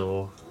hiding a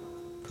door.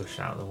 Pushed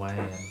out of the way,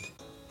 and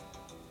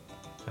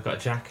I got a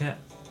jacket.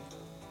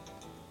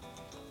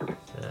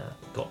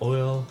 Got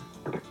oil.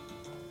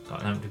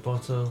 Got an empty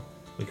bottle.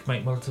 We can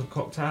make Molotov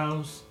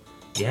cocktails.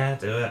 Yeah,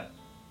 do it.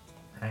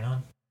 Hang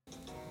on.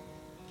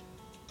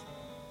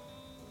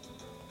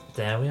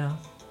 There we are.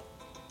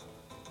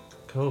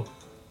 Cool.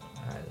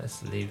 Alright,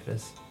 let's leave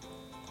this.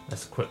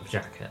 Let's equip the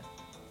jacket.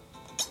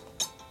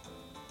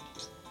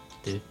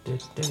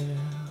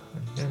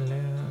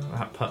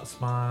 That puts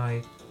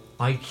my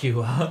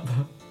IQ up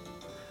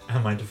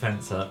and my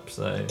defense up,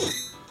 so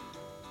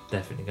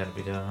definitely going to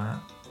be doing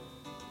that.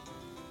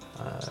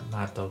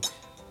 Mad dog,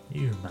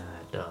 you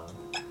mad dog.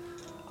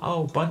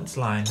 Oh, Bunt's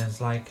line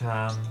is like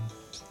it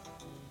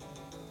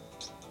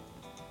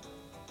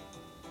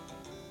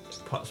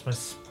puts my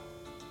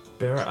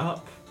spirit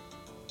up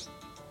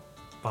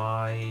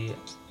by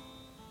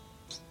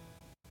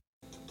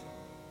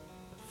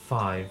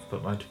 5,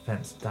 but my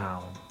defense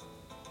down.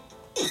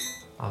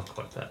 I'll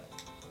equip it.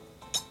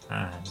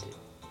 And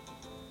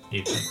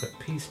you can equip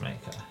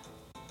Peacemaker.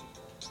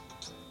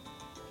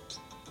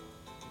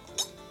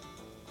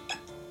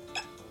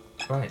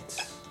 Right,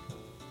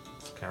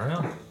 let's carry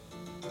on.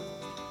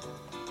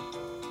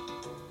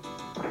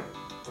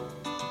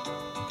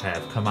 Okay,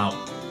 I've come out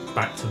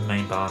back to the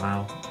main bar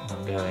now.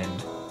 I'm going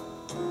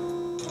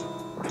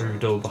through the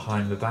door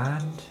behind the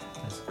band.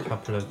 There's a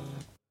couple of...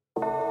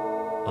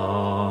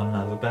 Oh,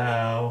 another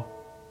bell.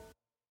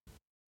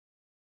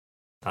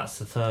 That's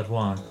the third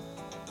one.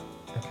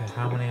 Okay,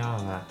 how many are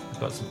there? I've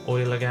got some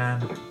oil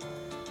again.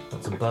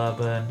 Got some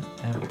bourbon,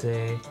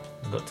 empty.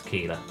 I've got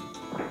tequila.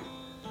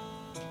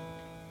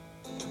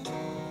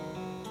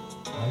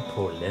 My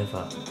poor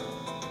liver.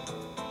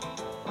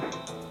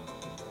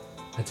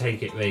 I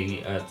take it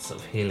the sort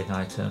of healing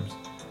items.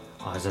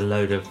 Oh, there's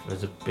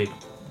a big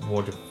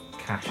wad of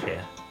cash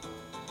here.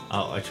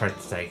 Oh, I tried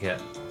to take it.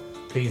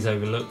 Please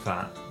overlook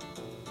that.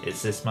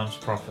 It's this month's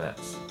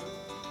profits.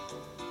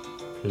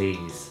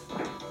 Please.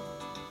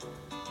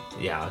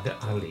 Yeah,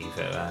 I'll leave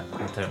it then.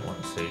 I don't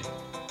want to,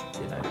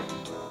 you know.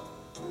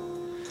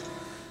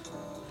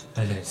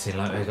 I don't seem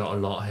like they got a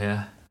lot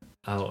here.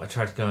 Oh, I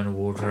tried to go in a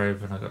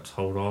wardrobe and I got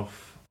told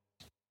off.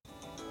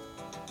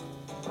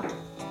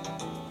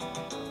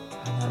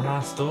 And then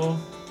last door,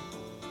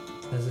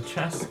 there's a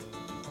chest.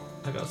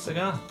 I got a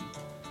cigar.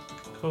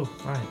 Cool,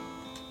 right.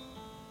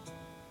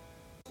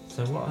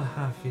 So what I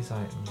have these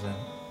items in?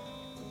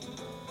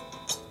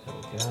 There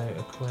we go,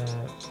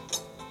 equip.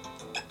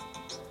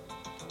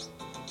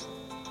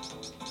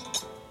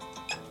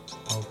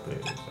 Oh,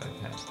 booze,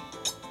 okay.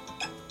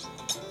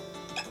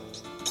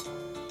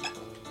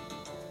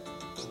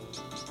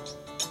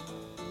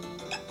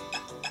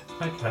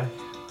 Okay,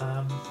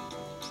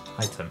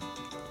 item.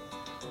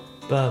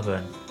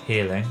 Bourbon,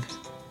 healing.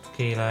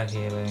 Tequila,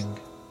 healing.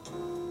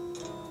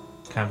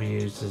 Can be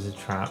used as a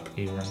trap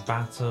even in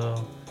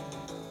battle.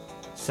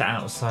 Set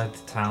outside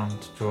the town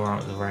to draw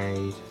out the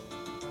raid.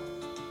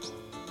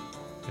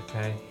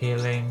 Okay,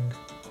 healing.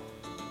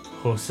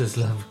 Horses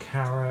love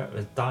carrot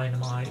with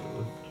dynamite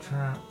with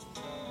trap.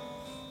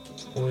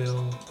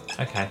 Oil.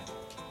 Okay.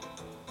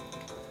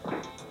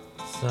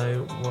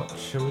 So what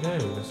shall we do?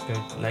 Let's go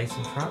lay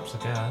some traps, I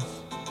guess.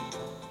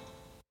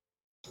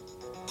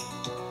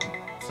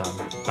 So I'm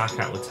back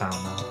out of town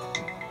now.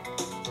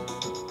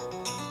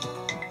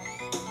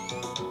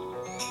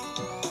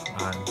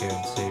 I'm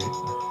going to,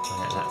 when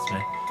it lets me,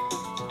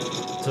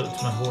 talk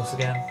to my horse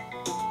again.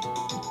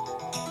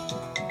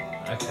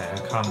 Okay, I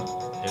can't,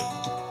 it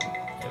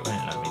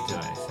won't let me do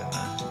anything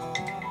there.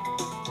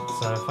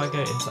 So if I go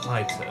into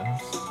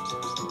items,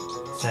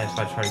 say if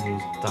I try to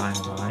use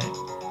dynamite,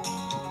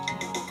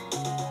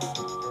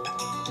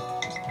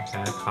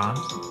 okay, I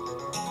can't.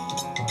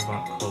 What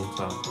about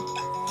coltan?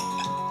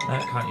 No, I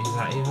can't use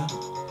that either.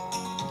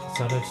 So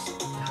I just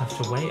have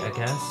to wait, I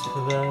guess,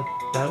 for the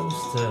bells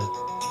to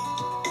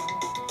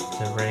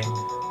ring.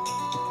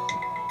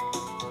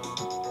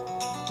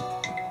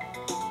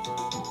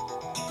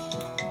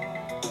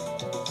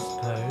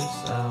 Suppose,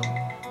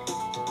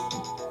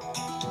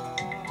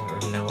 don't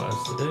really know what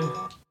else to do.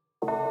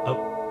 Oh.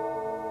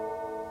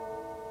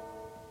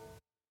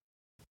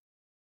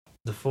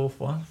 The fourth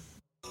one.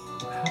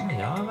 How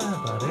many are there,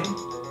 buddy?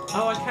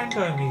 Oh, I can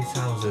go in these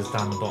houses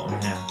down the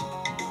bottom here.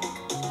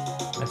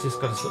 I just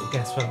got to sort of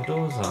guess where the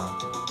doors are.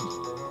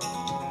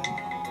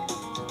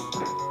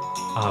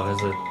 Oh,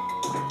 there's a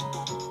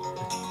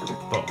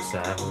box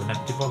there with an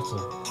empty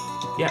bottle.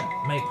 Yeah,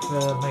 make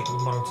the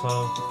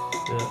Molotov.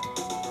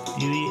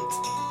 Do it.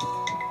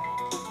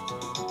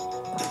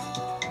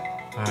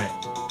 Alright,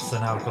 so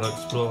now I've got to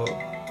explore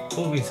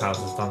all these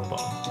houses down the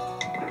bottom.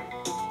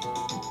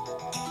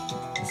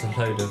 There's a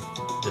load of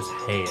just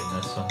hay in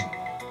this one.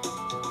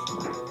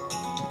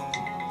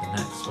 The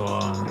next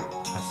one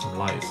has some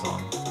lights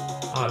on.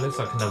 Oh, it looks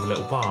like another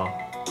little bar.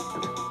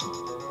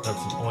 Got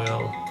some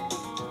oil.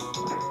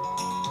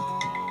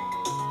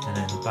 And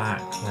in the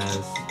back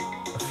there's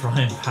a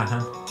frying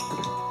pan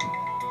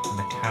and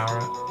a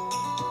carrot.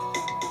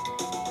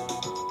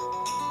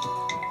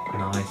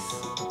 Nice.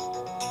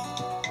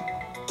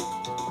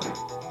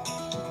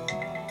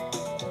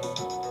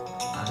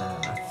 And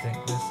I think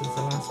this is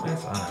the last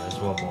place. Oh no, there's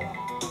one more.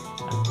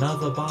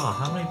 Another bar.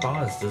 How many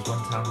bars does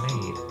one town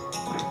need?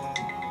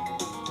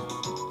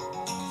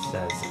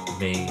 Says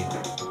me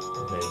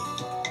with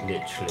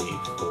literally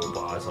 4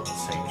 bars on the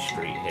same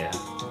street here.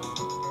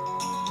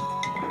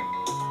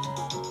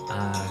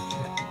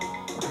 Okay.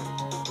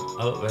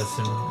 Oh,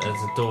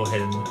 there's a door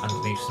hidden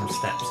underneath some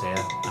steps here,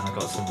 and I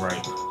got some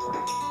rope.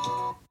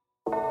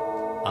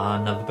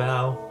 Another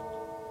bell.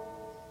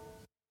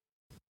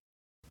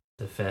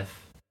 The 5th.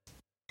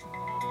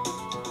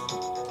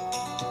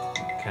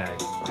 Okay.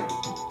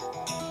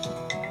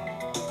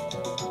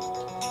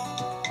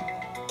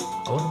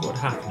 I wonder what would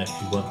happen if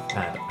you weren't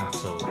prepared at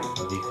all,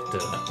 whether you could do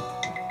it.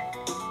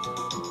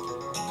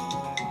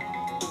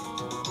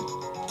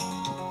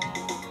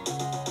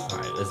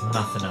 Right, there's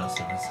nothing else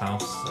in this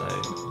house, so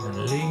I'm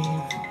gonna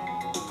leave.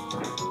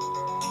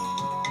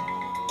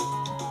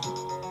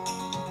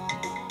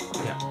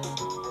 Yeah.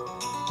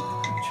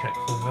 And check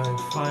for the very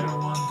final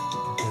one.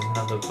 There's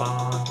another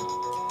barn.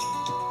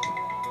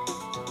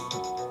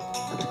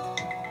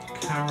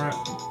 Carrot.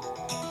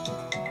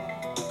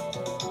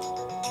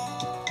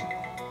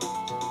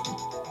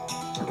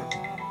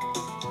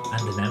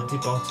 And an empty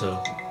bottle.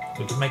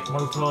 We can make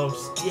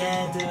Molotovs.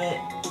 Yeah, do it.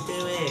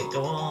 Do it.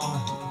 Go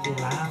on. Be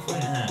laugh,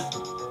 won't it?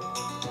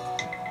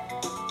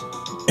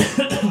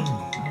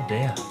 Oh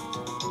dear.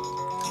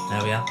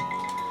 There we are.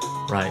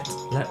 Right,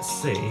 let's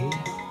see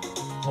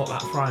what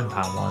that frying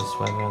pan was,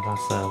 whether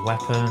that's a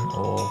weapon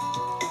or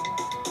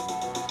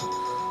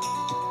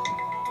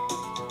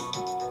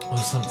Or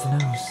something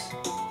else.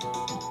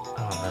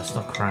 Oh no, it's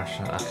not crash.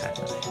 Okay.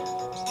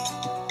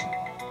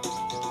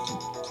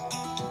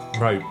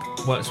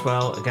 Rope works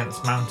well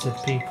against mounted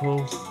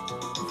people.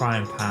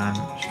 Frying pan.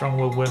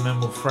 Strong-willed women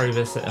will throw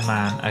this at a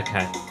man.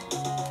 Okay.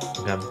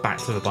 I'm going back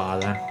to the bar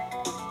then.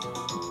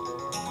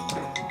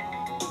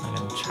 I'm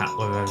going to chat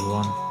with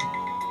everyone.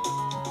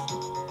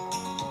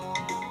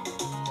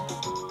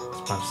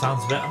 By the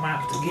sounds of it, I might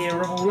have to gear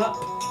them all up.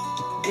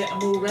 Get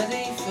them all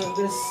ready for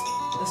this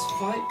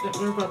fight that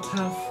we're about to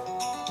have.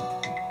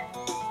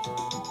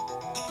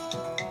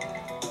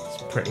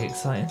 It's pretty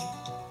exciting.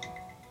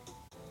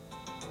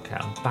 Okay,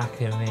 I'm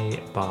back in the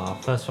bar.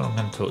 First one I'm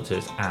going to talk to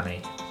is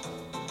Annie.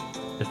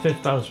 The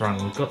 5th bell's rung,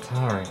 we've got to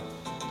hurry.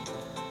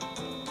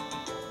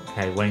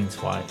 Okay,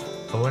 Wayne's wife.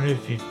 I wonder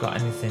if we've got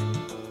anything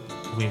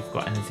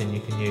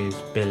you can use,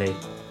 Billy.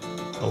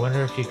 I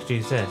wonder if you could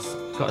use this.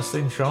 Got a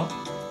slingshot?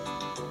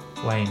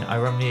 Wayne, I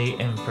run the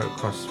info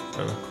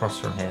across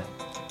from here.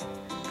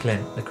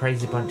 Clint, the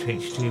crazy bunch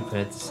ain't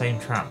stupid. The same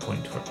trap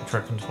point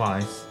tricking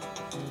twice.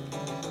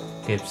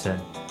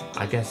 Gibson,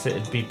 I guess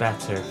it'd be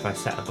better if I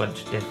set a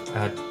bunch of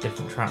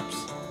different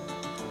traps.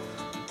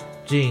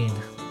 Gene,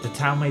 the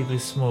town may be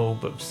small,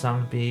 but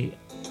some be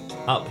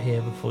up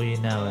here before you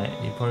know it.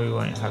 You probably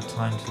won't have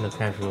time to look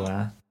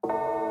everywhere.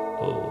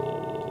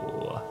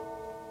 Oh.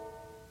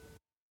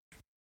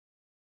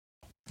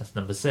 That's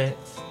number 6.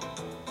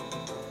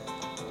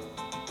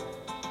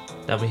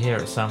 They'll be here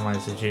at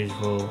sunrise as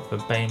usual. The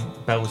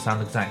bell will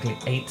sound exactly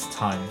 8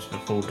 times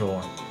before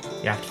dawn.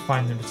 You have to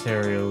find the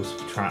materials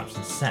for traps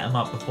and set them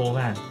up before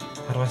then.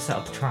 How do I set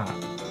up a trap?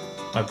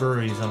 My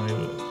brewery's on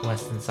the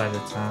western side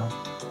of town.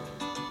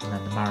 And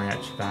then the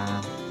mariachi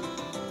band.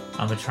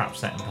 I'm a trap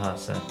setting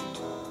person.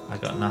 I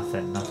got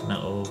nothing at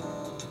all.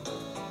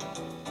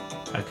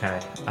 Okay,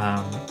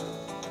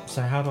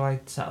 so how do I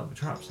set up the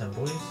traps then,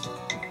 boys?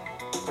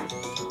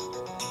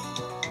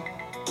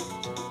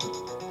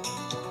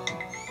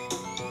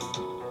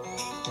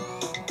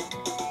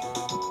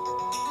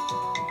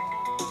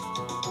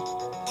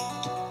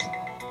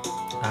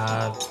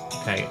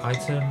 Okay,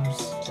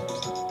 items.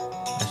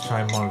 Let's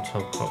try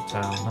Molotov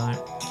cocktail. No.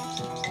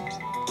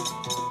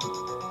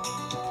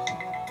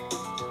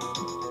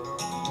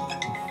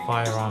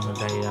 Firearm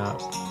evade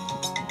up.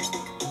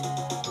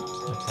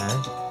 Okay.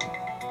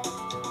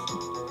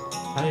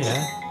 Oh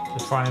yeah,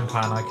 the frying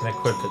pan, I can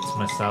equip it to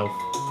myself.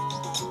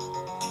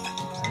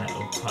 And it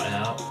will cut it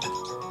out.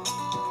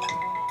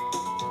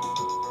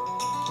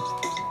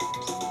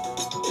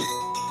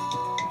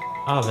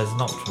 Oh, there's an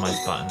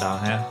optimize button down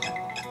here.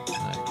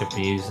 Could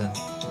be using.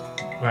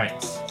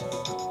 Right.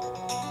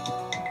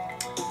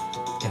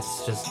 Guess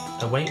it's just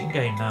a waiting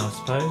game now, I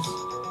suppose.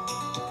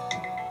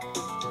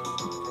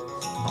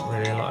 Not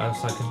really a lot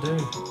else I can do.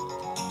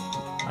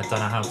 I don't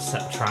know how to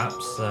set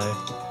traps, so...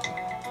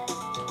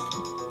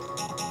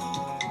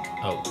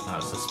 Oh, that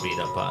was the speed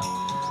up button.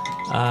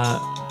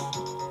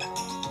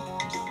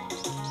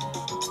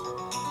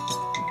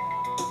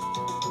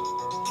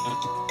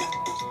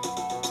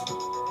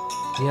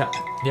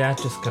 Yeah,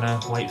 just gonna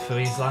wait for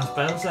these last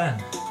bells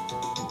then.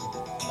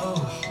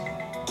 Oh.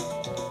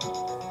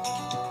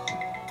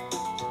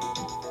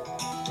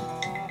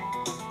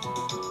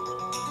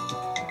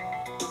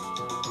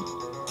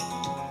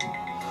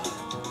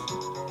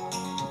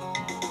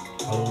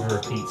 I'll order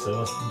a pizza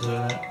whilst I'm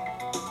doing it.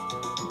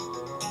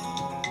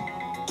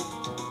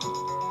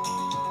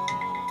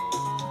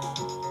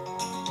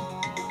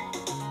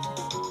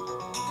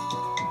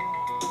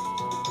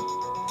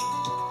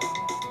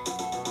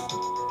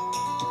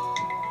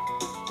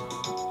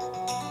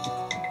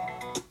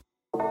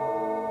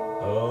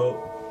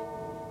 Oh.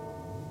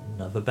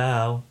 Another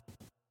bell.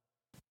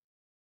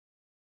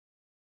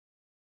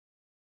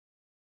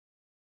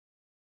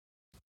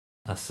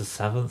 That's the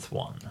 7th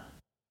one.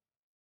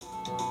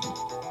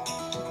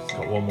 It's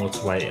got one more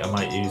to wait. I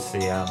might use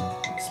the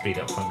speed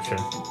up function.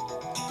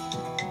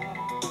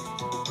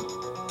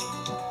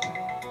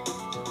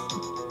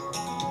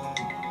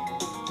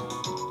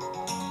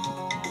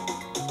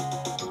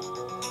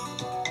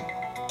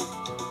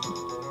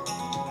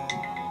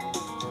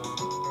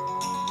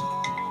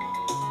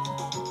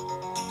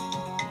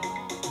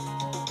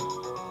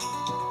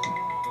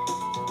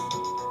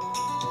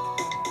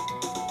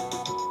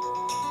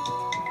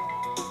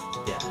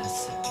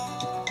 Yes.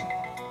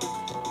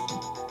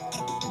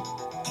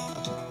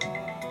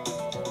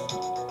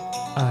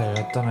 Oh,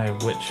 I don't know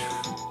which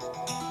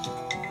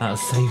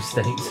save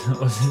state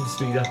wasn't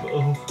speed up at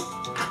all.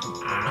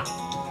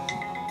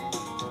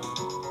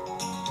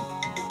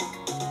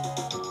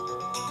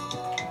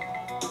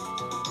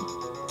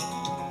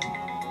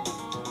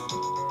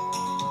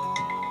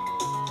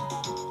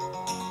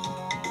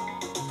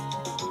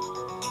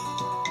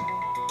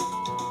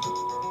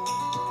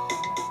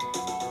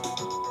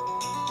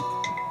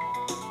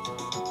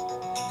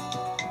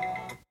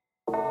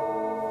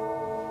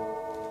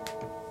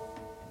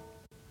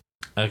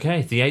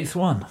 Okay, the 8th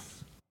one.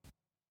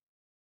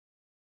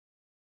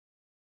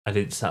 I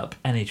didn't set up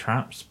any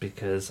traps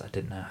because I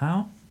didn't know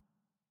how.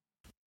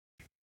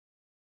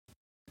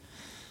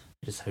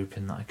 Just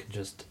hoping that I can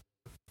just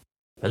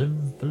fill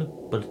him full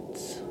of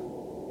bullets.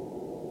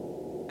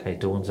 Okay,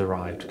 dawn's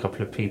arrived. A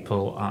couple of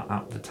people are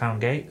at the town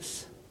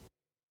gates.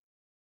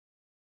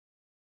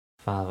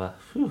 Father,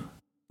 whew.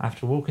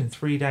 After walking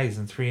 3 days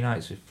and 3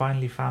 nights, we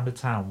finally found a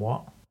town.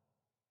 What?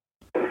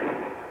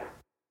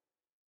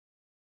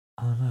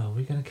 Oh no, are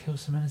we going to kill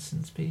some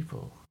innocent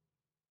people?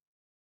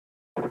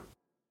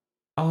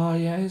 Oh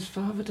yeah, his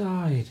father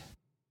died.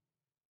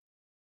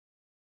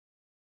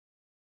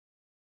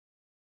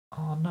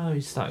 Oh no,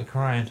 he started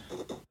crying.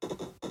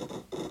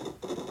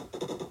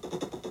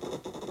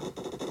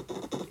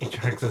 He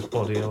drags his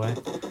body away.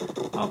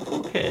 Oh,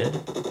 poor kid.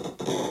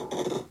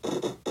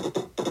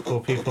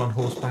 4 people on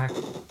horseback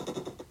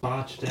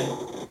barged in.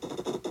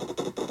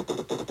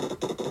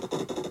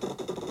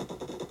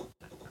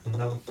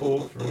 Another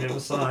 4 from the other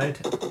side.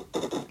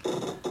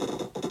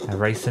 They're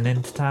racing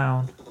into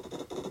town.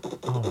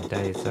 Oh my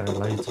days, there are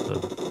loads of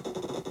them.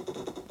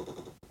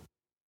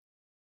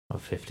 Well,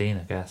 15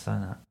 I guess,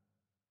 isn't it?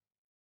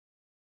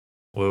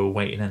 We're all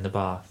waiting in the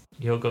bar.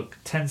 You've got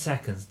 10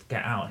 seconds to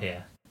get out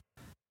here,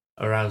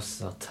 or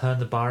else I'll turn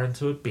the bar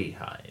into a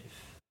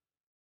beehive.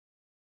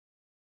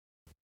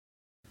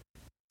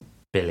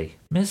 Billy.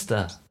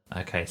 Mister.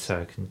 Okay,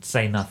 so I can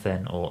say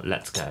nothing or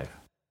let's go.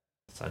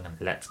 So I'm going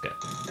to let's go.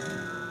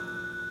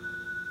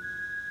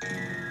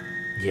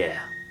 Yeah.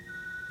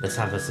 Let's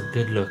have us a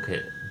good look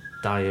at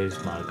Dio's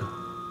mug.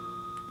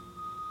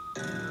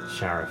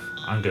 Sheriff,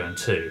 I'm going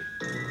too.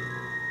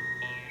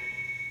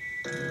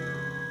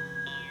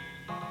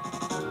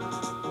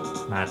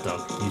 Mad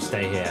Dog, you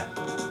stay here.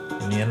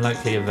 In the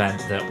unlikely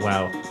event that,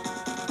 well,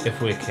 if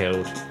we're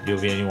killed, you're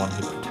the only one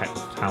who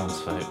protects the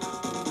townsfolk.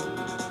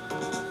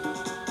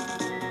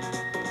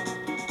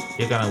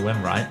 You're gonna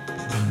win, right?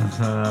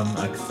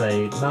 I can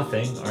say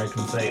nothing, or I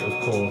can say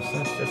of course.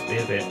 Let's just be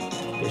a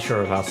bit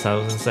sure of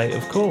ourselves and say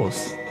of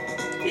course.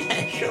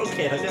 Yeah, sure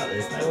kid, I got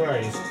this, no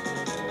worries.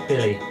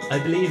 Billy, I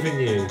believe in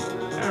you.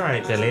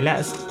 Alright Billy,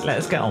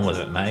 let's get on with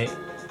it, mate.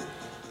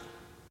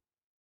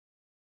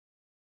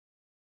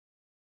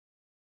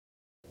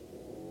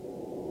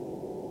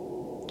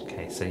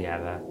 Okay, so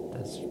yeah,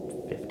 there's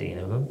 15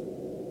 of them.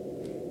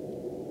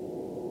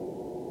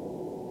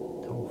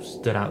 All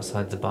stood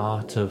outside the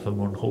bar, 2 of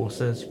them on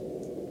horses.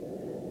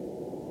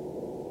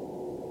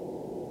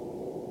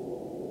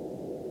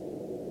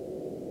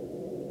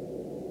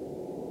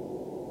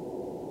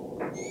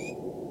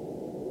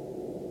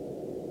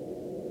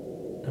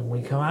 And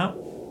we come out,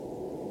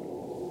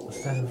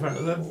 stand in front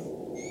of them.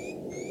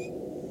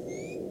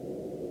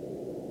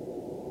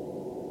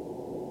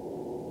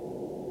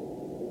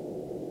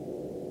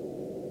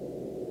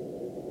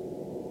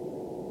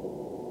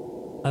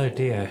 Oh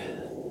dear.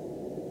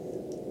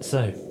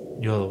 So,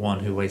 you're the one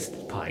who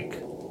wasted Pike.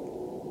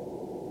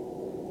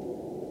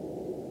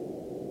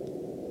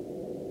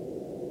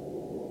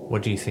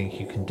 What do you think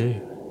you can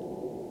do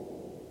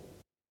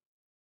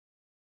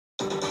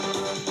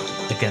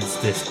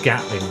against this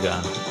Gatling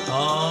gun?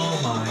 Oh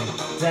my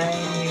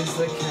days,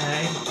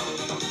 okay.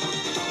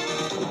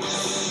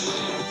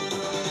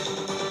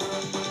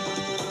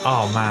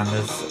 Oh man,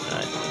 there's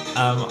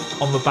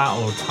on the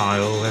battle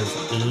tile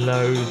there's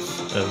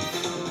loads of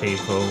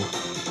people.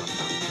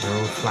 They're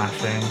all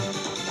flashing.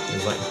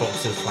 There's like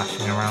boxes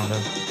flashing around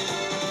them.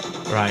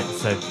 Right,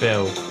 so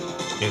Bill,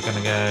 you're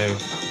gonna go.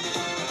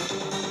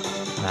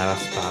 No,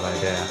 that's a bad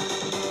idea.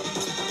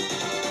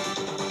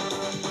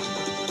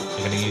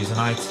 You're gonna use an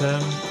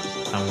item,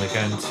 and we're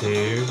going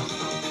to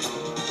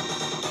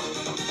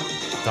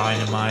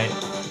dynamite.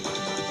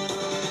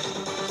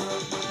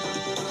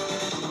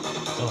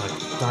 Oh, I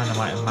could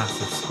dynamite a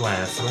massive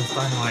square. So let's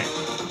dynamite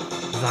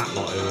that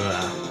lot over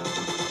there.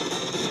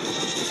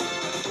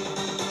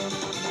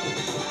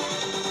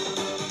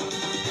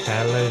 Okay,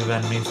 a load of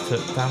enemies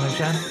took damage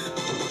then.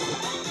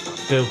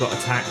 Bill got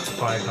attacked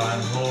by a guy on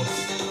a horse.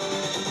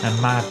 And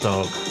Mad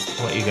Dog,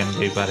 what are you going to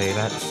do, buddy?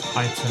 Let's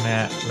item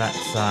it.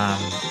 Let's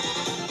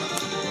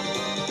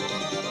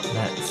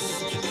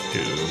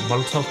do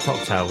Molotov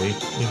cocktail. We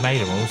made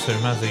them all, so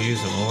we might as well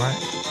use them all,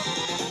 right?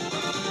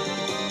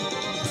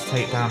 Let's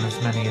take down as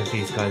many of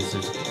these guys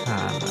as we can,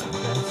 I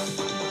guess.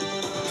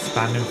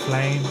 Expanding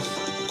flames.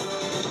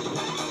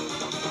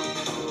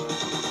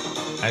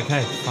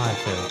 Okay, fire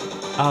field.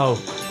 Oh,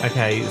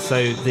 okay,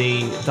 so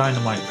the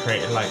dynamite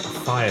created like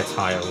fire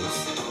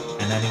tiles,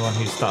 and anyone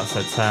who starts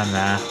their turn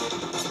there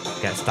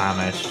gets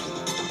damaged.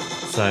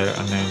 So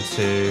I'm going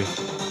to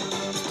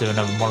do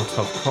another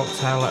Molotov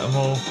cocktail at them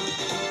all.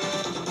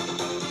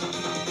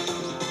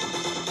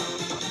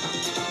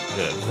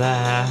 Do it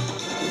there.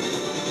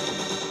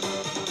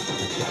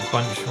 Get a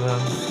bunch of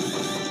them.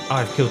 Oh,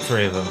 I've killed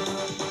 3 of them.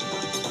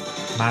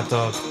 Mad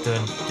Dog, I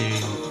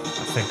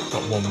think I've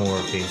got 1 more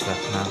of these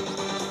left now.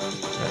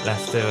 But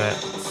let's do it.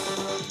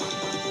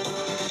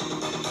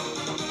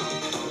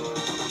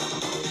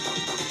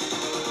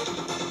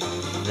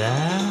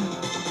 There?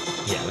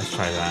 Yeah, let's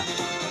try that.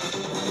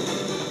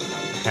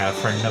 Okay, I'll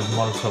throw another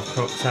Molotov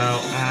cocktail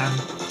and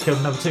kill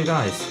another 2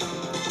 guys.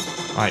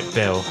 Right,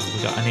 Bill, have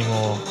we got any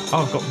more?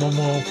 Oh, I've got 1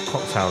 more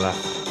cocktail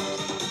left.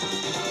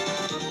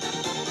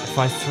 if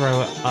I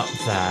throw it up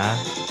there,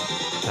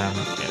 then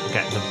it'll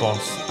get the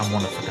boss and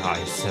one of the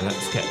guys. So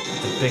let's get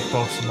the big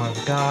boss and one of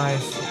the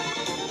guys.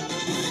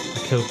 I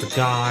killed the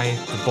guy,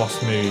 the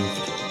boss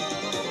moved.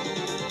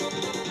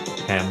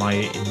 Okay, am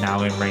I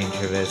now in range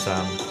of his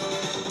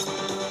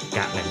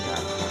Gatling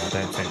gun? No, I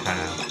don't think I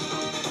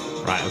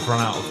am. Right, I've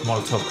run out of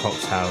Molotov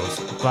cocktails,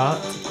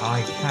 but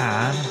I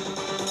can...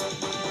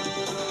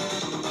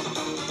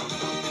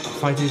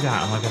 If I do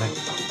that, am I gonna...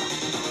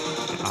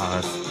 Oh,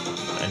 there's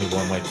only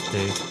one way to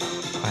do.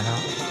 Find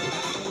out.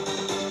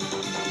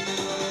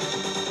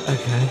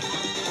 Okay.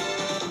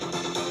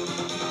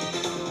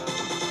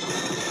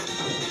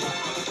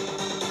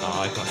 Oh,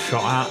 I got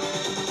shot at.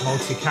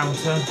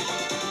 Multi-counter.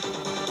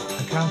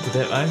 I counted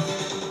it though.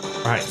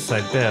 Right,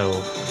 so Bill,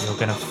 you're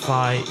gonna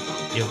fight.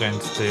 You're going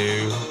to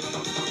do...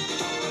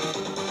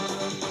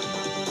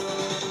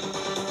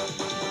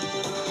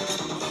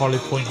 Hollow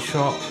point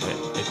shot. It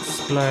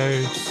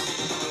explodes.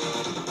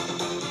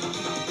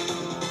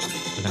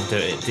 We're going to do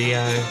it at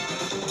Dio.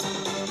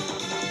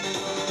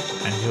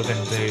 And you're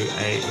going to do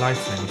a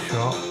lightning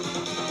shot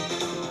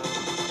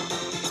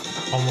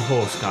on the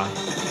horse guy.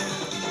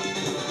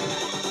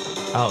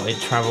 Oh, it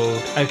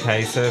travelled...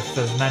 Okay, so if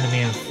there's an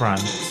enemy in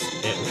front,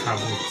 it will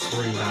travel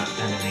through that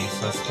enemy.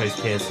 So I suppose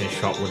piercing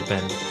shot would have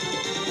been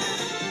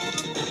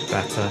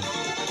better.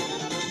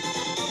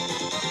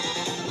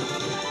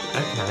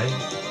 Okay.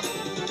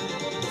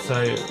 So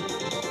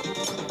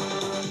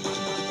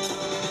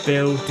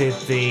Bill did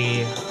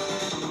the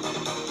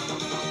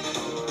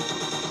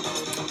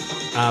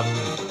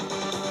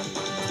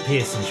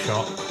piercing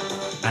shot,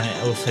 and it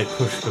also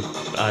pushed the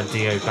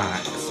Dio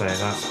back, so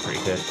that's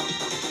pretty good.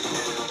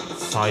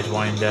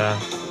 Sidewinder,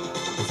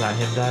 was that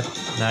him, Dad?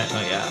 No,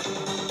 not yet.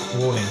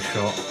 Warning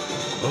shot.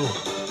 Oh.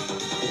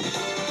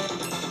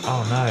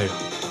 Oh no.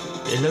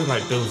 It looked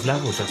like Bill's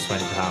level just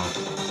went down.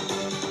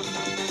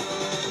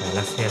 Okay,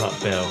 let's heal up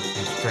Bill.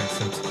 Let's drink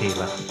some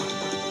tequila.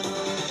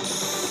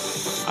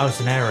 Oh, it's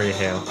an area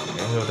heal.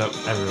 It healed up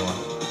everyone.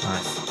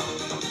 Nice.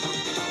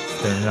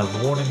 Let's do another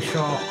warning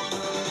shot.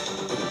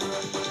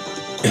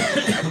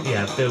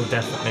 Yeah, Bill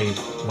definitely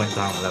went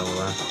down a level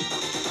there.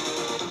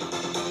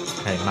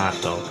 Okay, Mad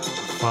Dog.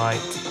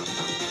 Fight.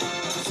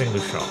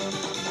 Single shot.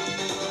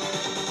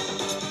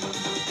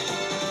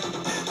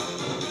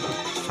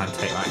 Try and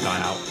take that guy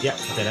out. Yep,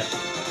 did it.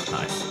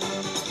 Nice.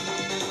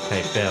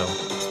 Okay, Bill.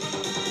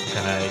 I'm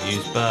gonna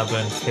use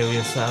bourbon to kill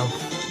yourself.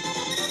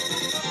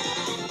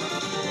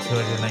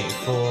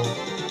 284.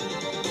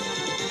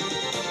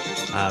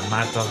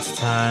 Mad Dog's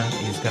turn.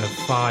 He's gonna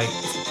fight.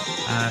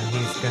 And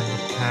he's gonna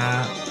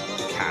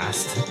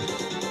cast.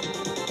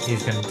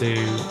 He's gonna do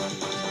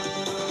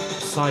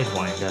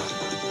Sidewinder,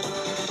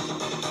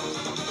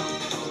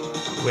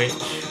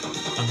 which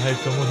I'm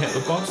hoping will hit the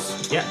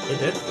boss. Yeah, it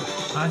did.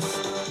 Nice.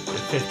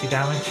 Did 50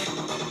 damage.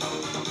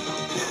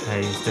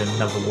 Okay, he's doing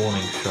another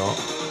warning shot.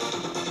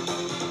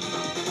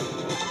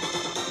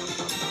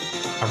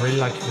 I'm really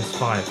liking this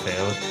fire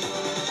field.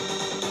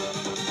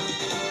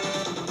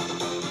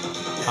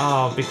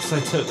 Oh, because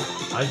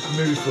I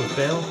moved with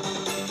Bill.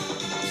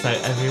 So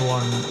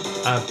everyone,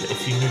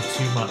 if you move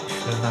too much,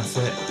 then that's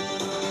it.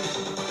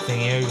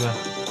 Thingy over.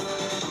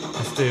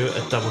 Let's do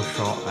a double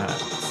shot at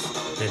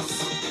this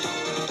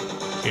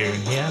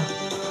June here.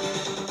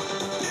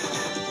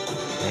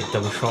 Okay,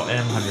 double shot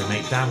him,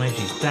 108 damage,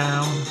 he's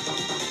down.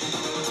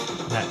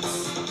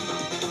 Let's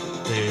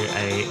do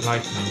a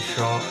lightning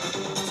shot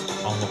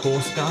on the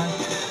horse guy.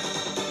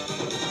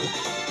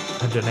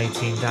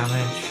 118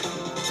 damage,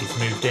 he's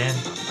moved in.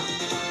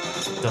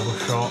 Double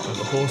shot of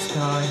the horse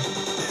guy.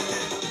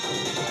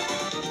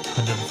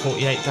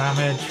 148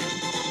 damage.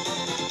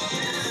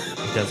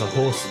 He does a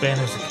horse spin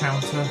as a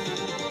counter.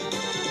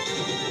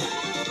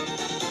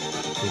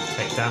 We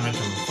take damage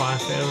on the fire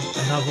field.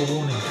 Another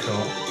warning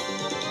shot.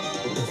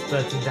 Does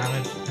 13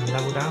 damage and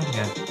level down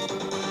again.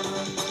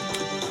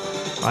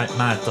 Right,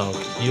 Mad Dog,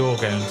 you're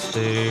going to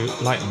do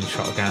lightning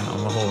shot again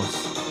on the horse.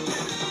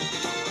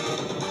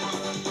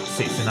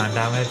 69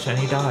 damage and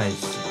he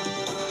dies.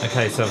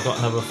 Okay, so I've got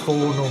another 4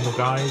 normal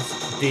guys,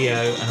 Dio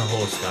and a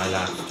horse guy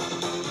left.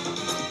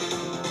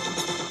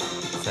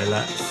 So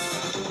let's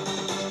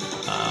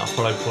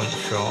hollow point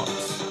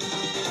shots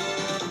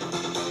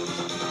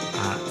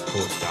at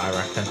horse guy, I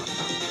reckon.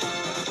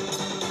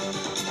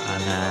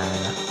 And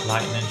then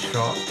lightning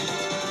shot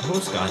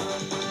horse guy.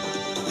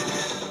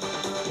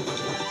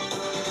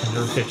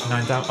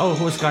 159 damage. Oh,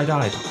 horse guy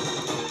died.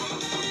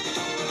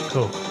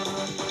 Cool.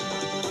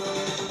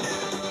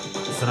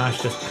 So now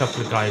it's just a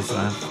couple of guys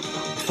left.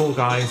 4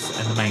 guys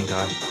and the main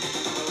guy.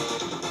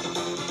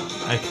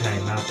 Okay,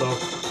 Mad Dog.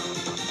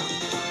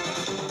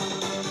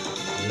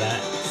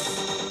 Let's...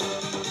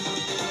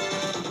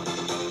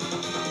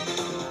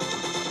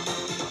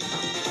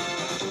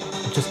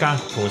 I'm just going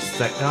to pause a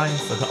sec,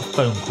 guys. I've got a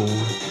phone call.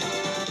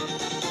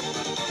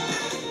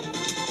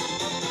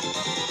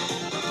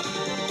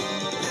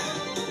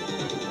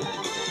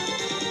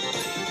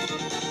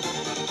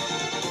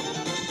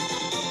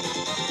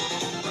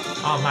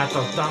 Oh, Mad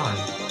Dog died.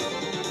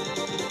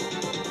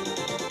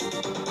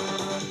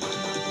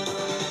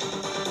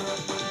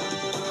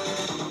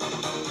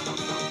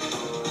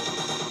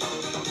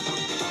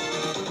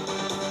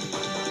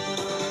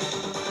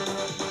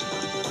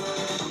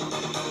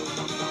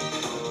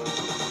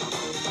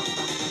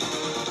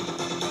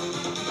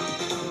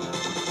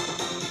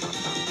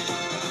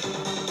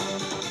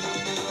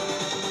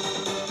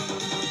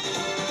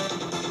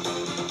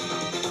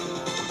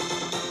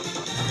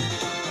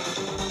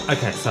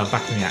 Okay, so I'm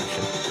back in the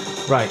action.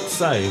 Right,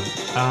 so,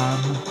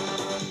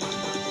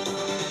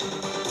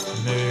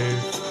 move,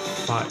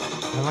 fight.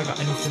 Have I got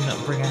anything that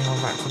will bring anyone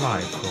back to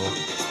life? Or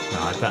no,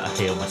 I better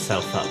heal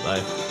myself up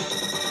though.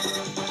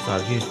 So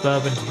I've used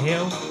bourbon to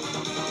heal.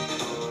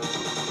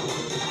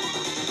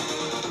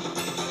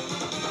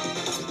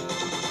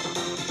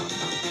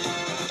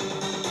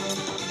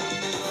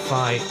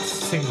 Fight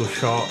single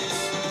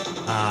shots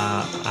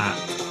at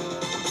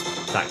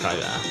that guy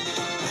there.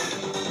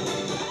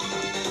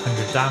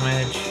 100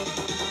 damage.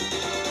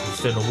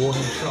 He's doing a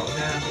warning shot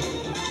again.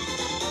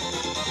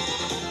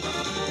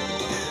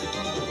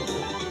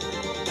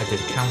 I did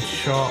a counter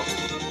shot.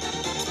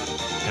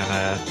 And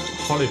a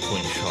hollow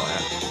point shot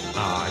at.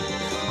 Oh, I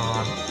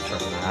can't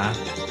from there.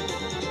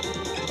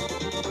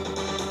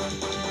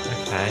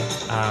 Okay,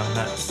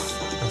 let's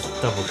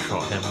double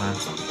shot him then.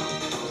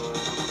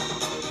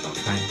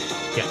 Try and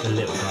get the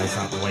little guys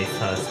out of the way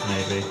first,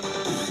 maybe.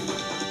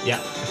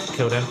 Yeah,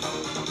 killed him.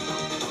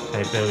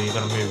 Okay, Bill, you're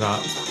gonna move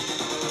up.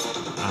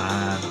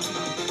 And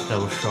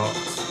double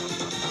shots.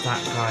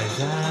 That guy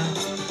there.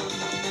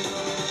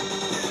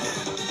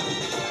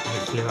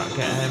 Hopefully that'll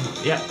get him.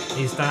 Yep,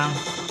 he's down.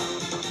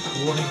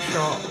 Warning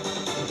shot.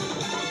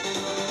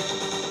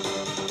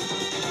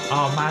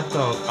 Oh, Mad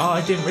Dog. Oh,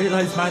 I didn't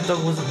realise Mad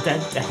Dog wasn't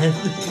dead.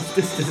 He's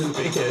just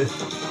disappeared.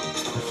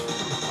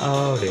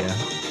 Oh dear.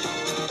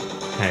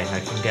 Okay, I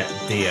can get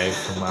Dio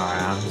from where I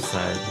am, so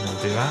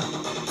I'll do that.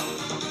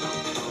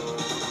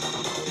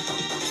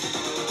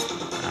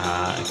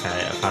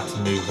 Okay, I've had to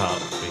move up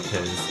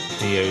because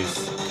Dio's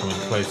coming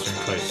closer and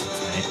closer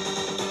to me.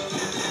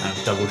 I'm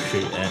double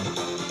shooting.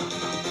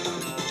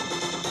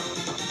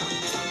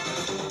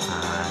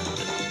 And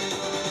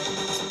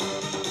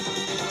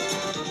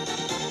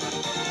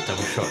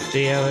double shot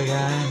Dio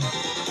again.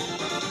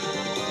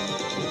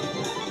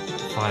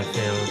 Fire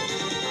field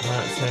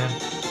hurts him.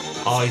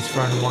 Oh, he's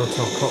throwing a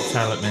Molotov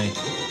cocktail at me.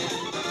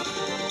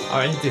 I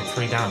only did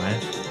 3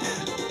 damage.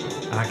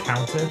 And I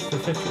countered for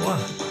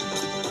 51.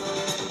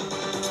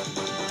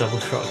 Double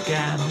shot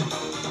again.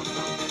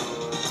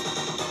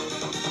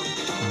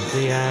 And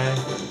Dio.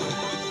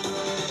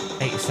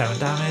 87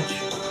 damage.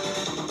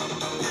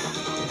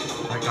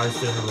 That guy's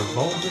doing a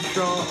revolver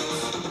shot.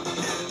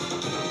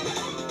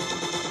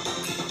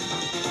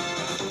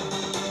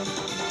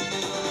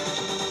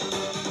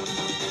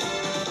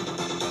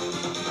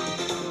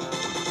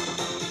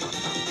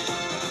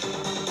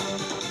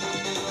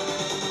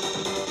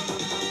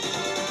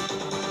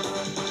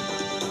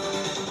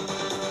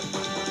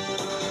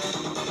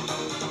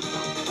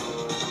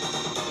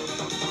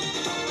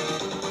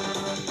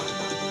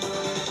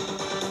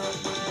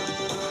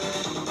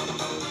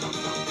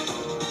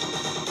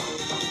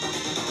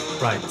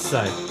 Right,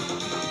 so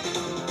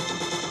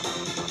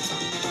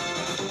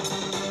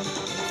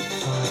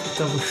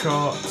double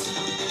shot.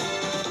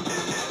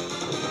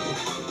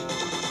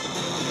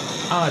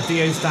 Ah,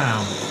 Dio's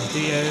down.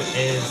 Dio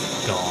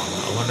is gone.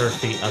 I wonder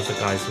if the other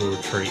guys will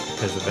retreat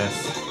because of this.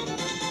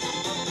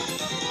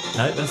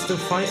 No, they're still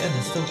fighting.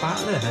 They're still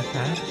battling.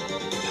 Okay.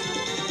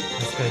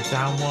 Let's go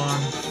down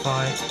one.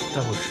 Fight.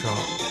 Double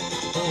shot.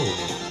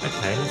 Oh,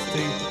 okay. Let's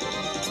do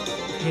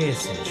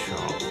piercing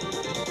shot.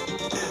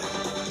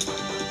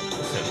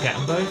 Get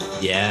them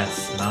both?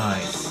 Yes,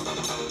 nice.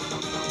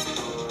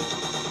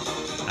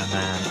 And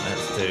then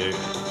let's do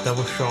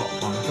double shot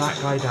on that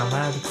guy down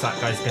there because that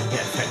guy's going to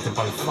get affected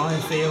by the fire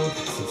field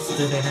because he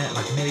stood in it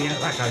like an idiot.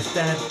 That guy's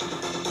dead.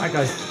 That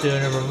guy's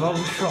doing a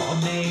revolver shot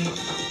on me.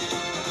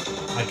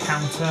 I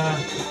counter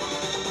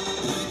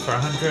for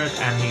 100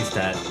 and he's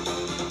dead.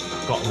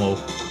 Got them all.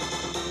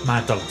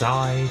 Mad Dog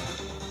died.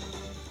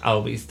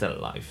 Oh, but he's still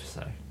alive,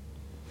 so.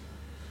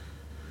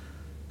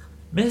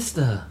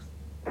 Mister.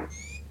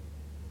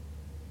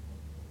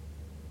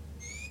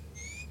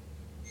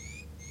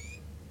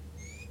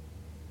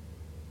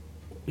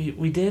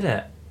 We did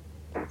it.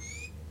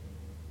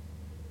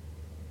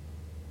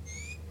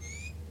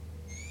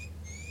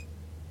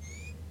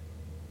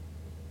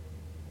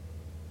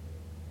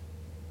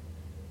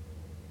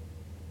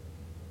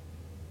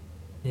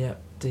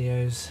 Yep,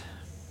 Dio's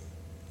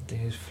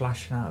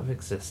flashing out of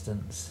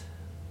existence.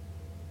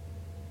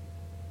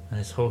 And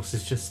his horse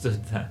has just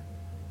stood there.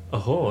 A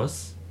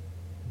horse?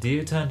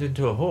 Dio turned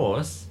into a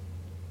horse?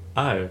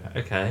 Oh,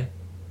 okay.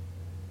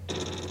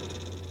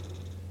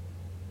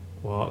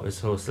 What? This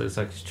horse looks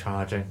like it's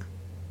charging.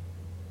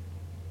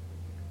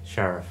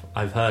 Sheriff,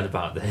 I've heard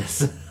about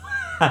this.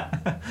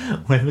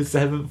 When the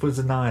 7th was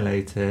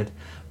annihilated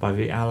by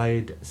the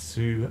Allied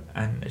Sioux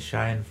and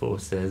Cheyenne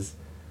forces,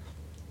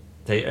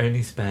 they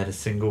only spared a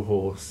single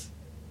horse.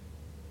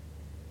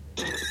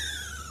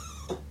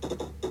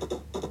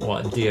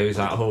 What, and Dio's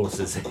that horse,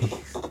 is he?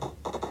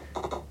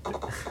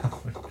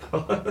 Oh my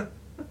god.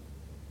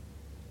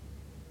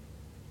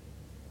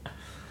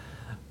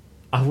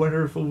 I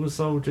wonder if all the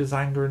soldiers'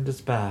 anger and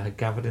despair had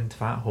gathered into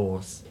that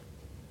horse.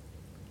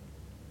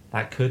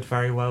 That could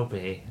very well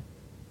be.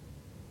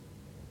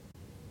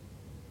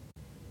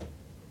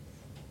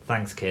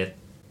 Thanks, kid.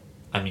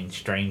 I mean,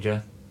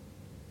 stranger.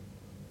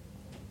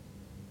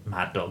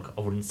 Mad Dog.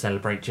 I wouldn't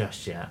celebrate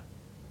just yet.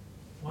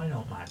 Why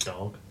not, Mad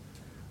Dog?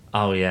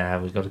 Oh yeah,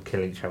 we've got to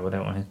kill each other,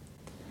 don't we?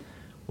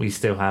 We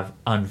still have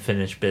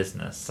unfinished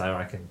business, so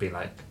I can be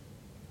like,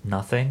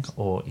 nothing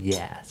or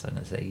yeah. So I'm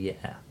going to say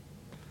yeah.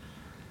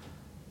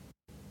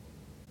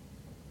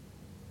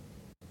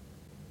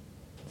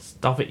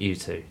 Stop it, you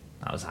two.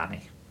 That was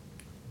Annie.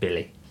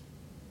 Billy.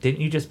 Didn't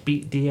you just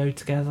beat Dio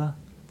together?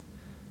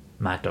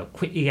 Mad Dog,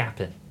 quit your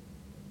yapping.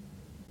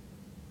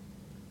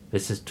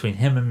 This is between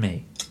him and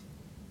me.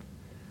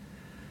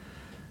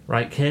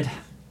 Right, kid?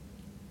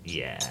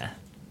 Yeah.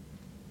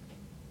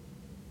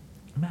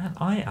 Man,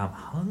 I am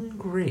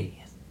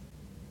hungry.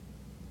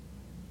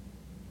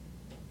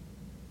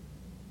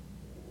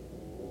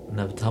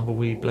 Another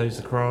tumbleweed blows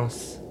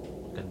across.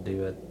 Gonna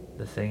do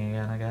the thing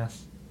again, I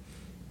guess.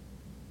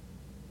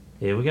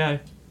 Here we go.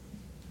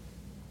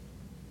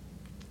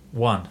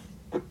 1,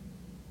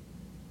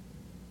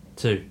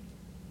 2,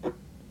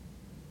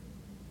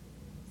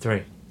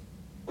 3,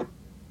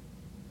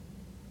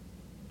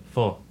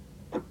 4,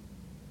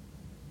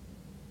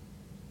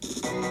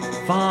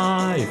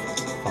 5.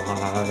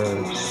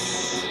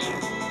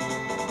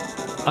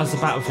 That's the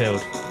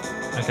battlefield.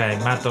 Okay,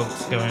 Mad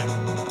Dog's going.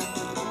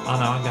 Oh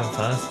no, I'm going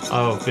first.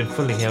 Oh, I've been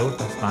fully healed.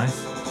 That's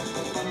nice.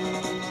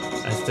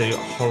 Let's do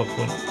hollow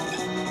point.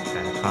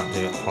 Okay, I can't do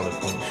a hollow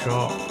point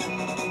shot.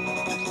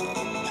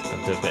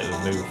 I'll do a bit of a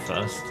move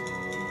first.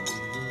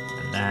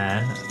 And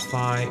then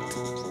fight.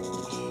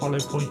 Hollow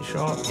point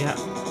shot. Yeah.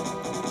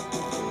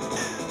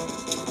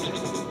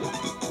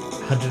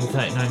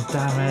 139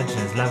 damage, and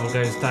his level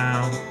goes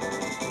down.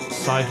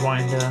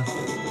 Sidewinder.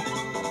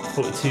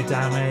 42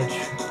 damage.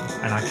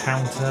 And I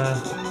counter.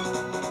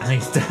 And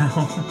he's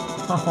down.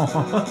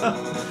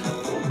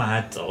 Poor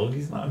Mad Dog,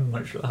 he's not having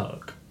much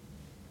luck.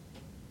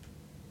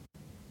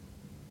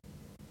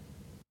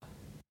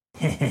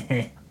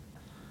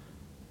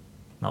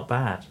 Not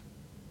bad.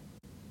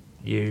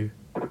 You.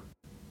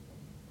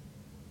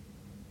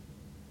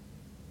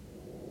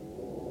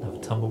 Another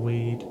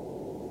tumbleweed.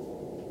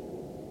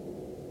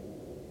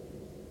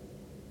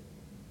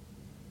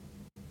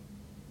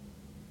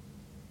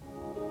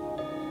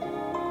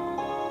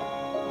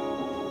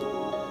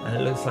 And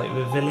it looks like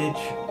the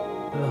village,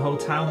 the whole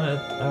town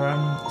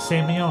are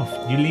seeing me off.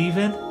 You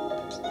leaving?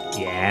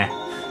 Yeah,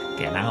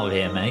 getting out of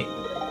here, mate.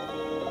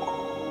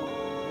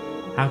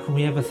 How can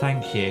we ever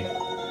thank you?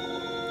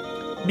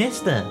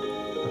 Mister!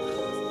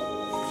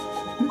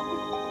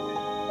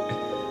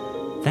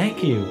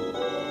 Thank you.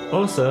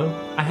 Also,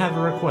 I have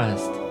a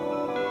request.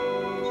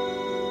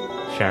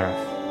 Sheriff,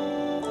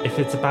 if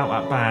it's about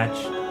that badge,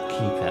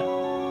 keep it.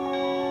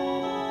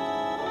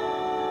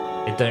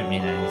 It don't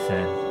mean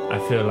anything. I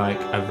feel like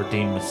I've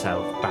redeemed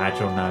myself,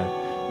 badge or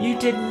no. You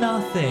did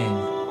nothing.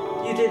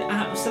 You did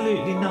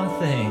absolutely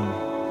nothing.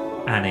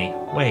 Annie,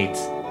 wait.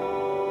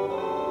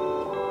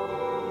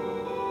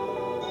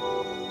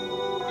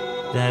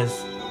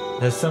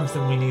 There's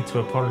something we need to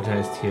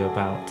apologise to you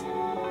about.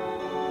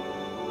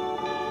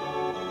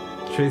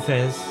 Truth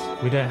is,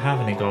 we don't have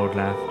any gold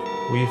left.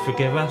 Will you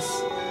forgive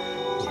us?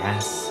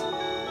 Yes.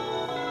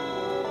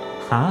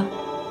 Huh?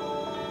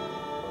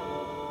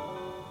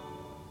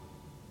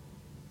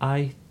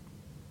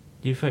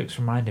 You folks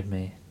reminded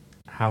me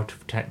how to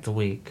protect the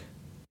weak.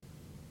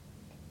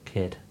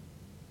 Kid.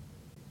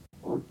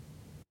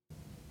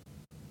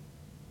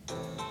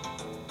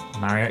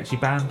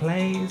 Mariachi band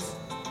plays.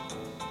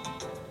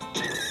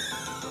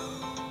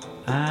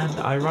 And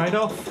I ride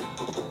off.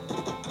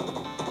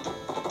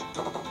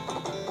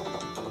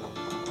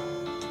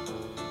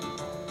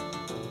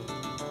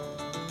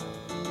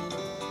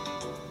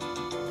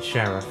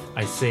 Sheriff,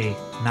 I see.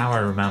 Now I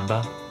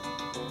remember.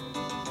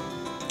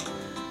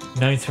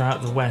 Known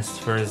throughout the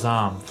West for his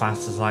arm,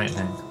 fast as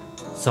lightning,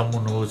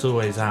 someone was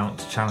always out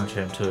to challenge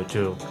him to a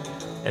duel.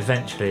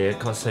 Eventually, it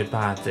got so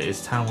bad that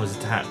his town was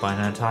attacked by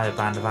an entire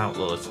band of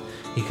outlaws.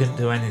 He couldn't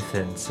do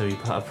anything, so he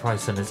put a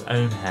price on his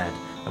own head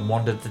and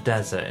wandered the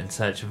desert in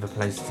search of a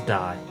place to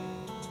die.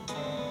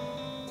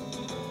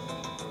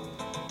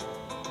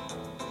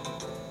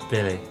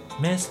 Billy.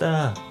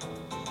 Mister!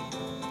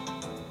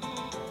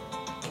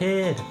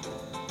 Kid!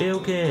 Bill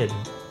Kid!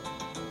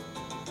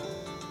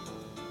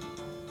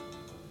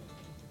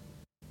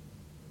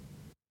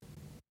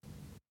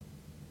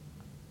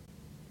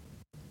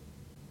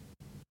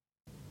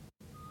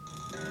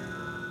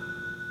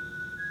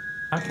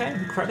 Okay,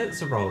 the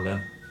credits are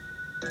rolling.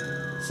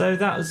 So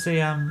that was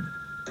the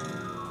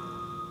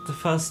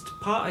first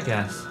part, I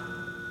guess.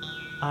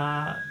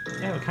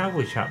 Yeah, the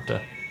Cowboy chapter.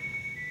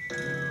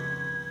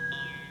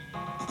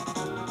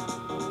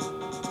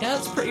 Yeah,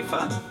 it's pretty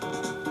fun.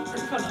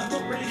 Pretty fun. I'm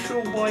not really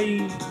sure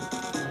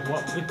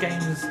what the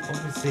game is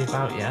obviously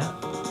about yet,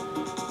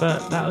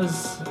 but that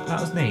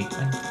was neat,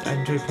 and I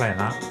enjoyed playing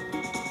that.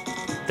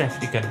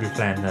 Definitely going to be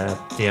playing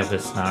the other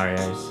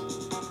scenarios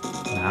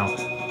now.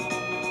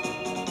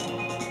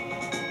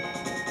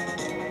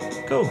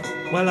 Cool.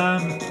 Well,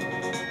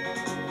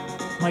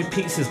 my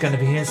pizza's going to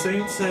be here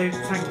soon, so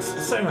thanks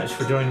so much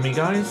for joining me,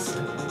 guys.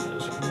 It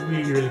was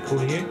really, really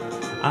cool of you.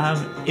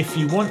 If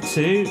you want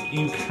to,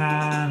 you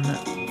can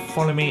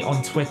follow me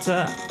on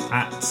Twitter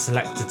at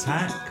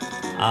SelectAttack.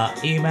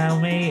 Email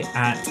me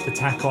at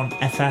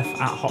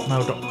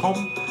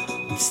attackonff@hotmail.com.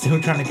 I'm still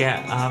trying to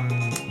get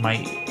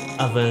my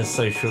other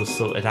socials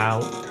sorted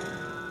out.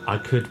 I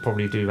could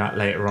probably do that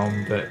later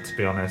on, but to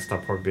be honest, I'll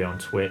probably be on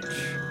Twitch.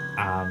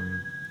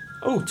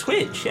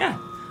 Twitch, yeah.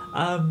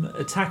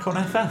 Attack on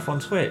FF on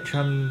Twitch.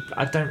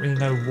 I don't really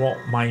know what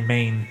my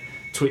main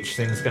Twitch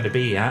thing's going to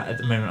be yet. At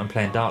the moment, I'm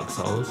playing Dark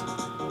Souls.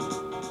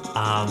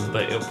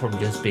 But it'll probably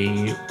just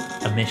be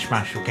a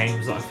mishmash of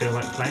games that I feel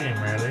like playing,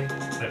 really,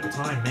 at the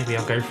time. Maybe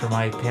I'll go through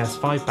my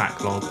PS5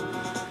 backlog.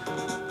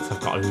 So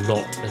I've got a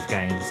lot of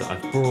games that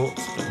I've bought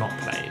but not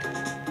played.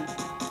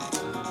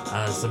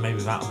 So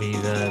maybe that'll be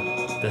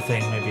the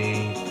thing.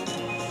 Maybe,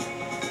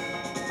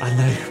 I don't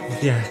know,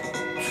 yeah.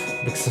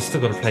 Because I've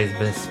still got to play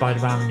the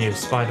Spider-Man, the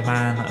newest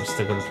Spider-Man. I've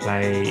still got to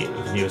play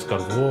the newest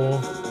God of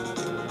War.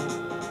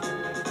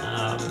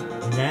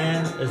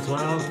 Nair as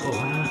well, got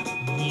that.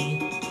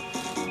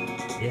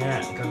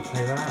 Yeah, gotta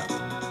play that.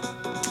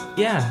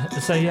 Yeah,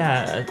 so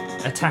yeah,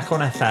 Attack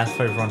on FF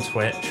over on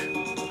Twitch.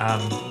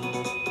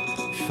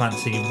 If you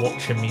fancy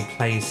watching me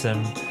play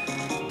some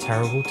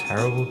terrible,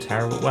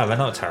 well, they're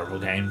not terrible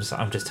games,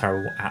 I'm just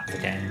terrible at the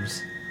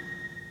games.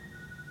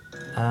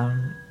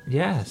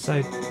 Yeah, so,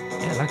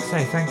 yeah, like I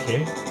say, thank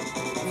you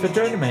for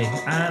joining me,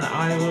 and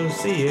I will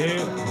see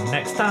you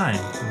next time.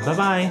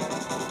 Bye-bye.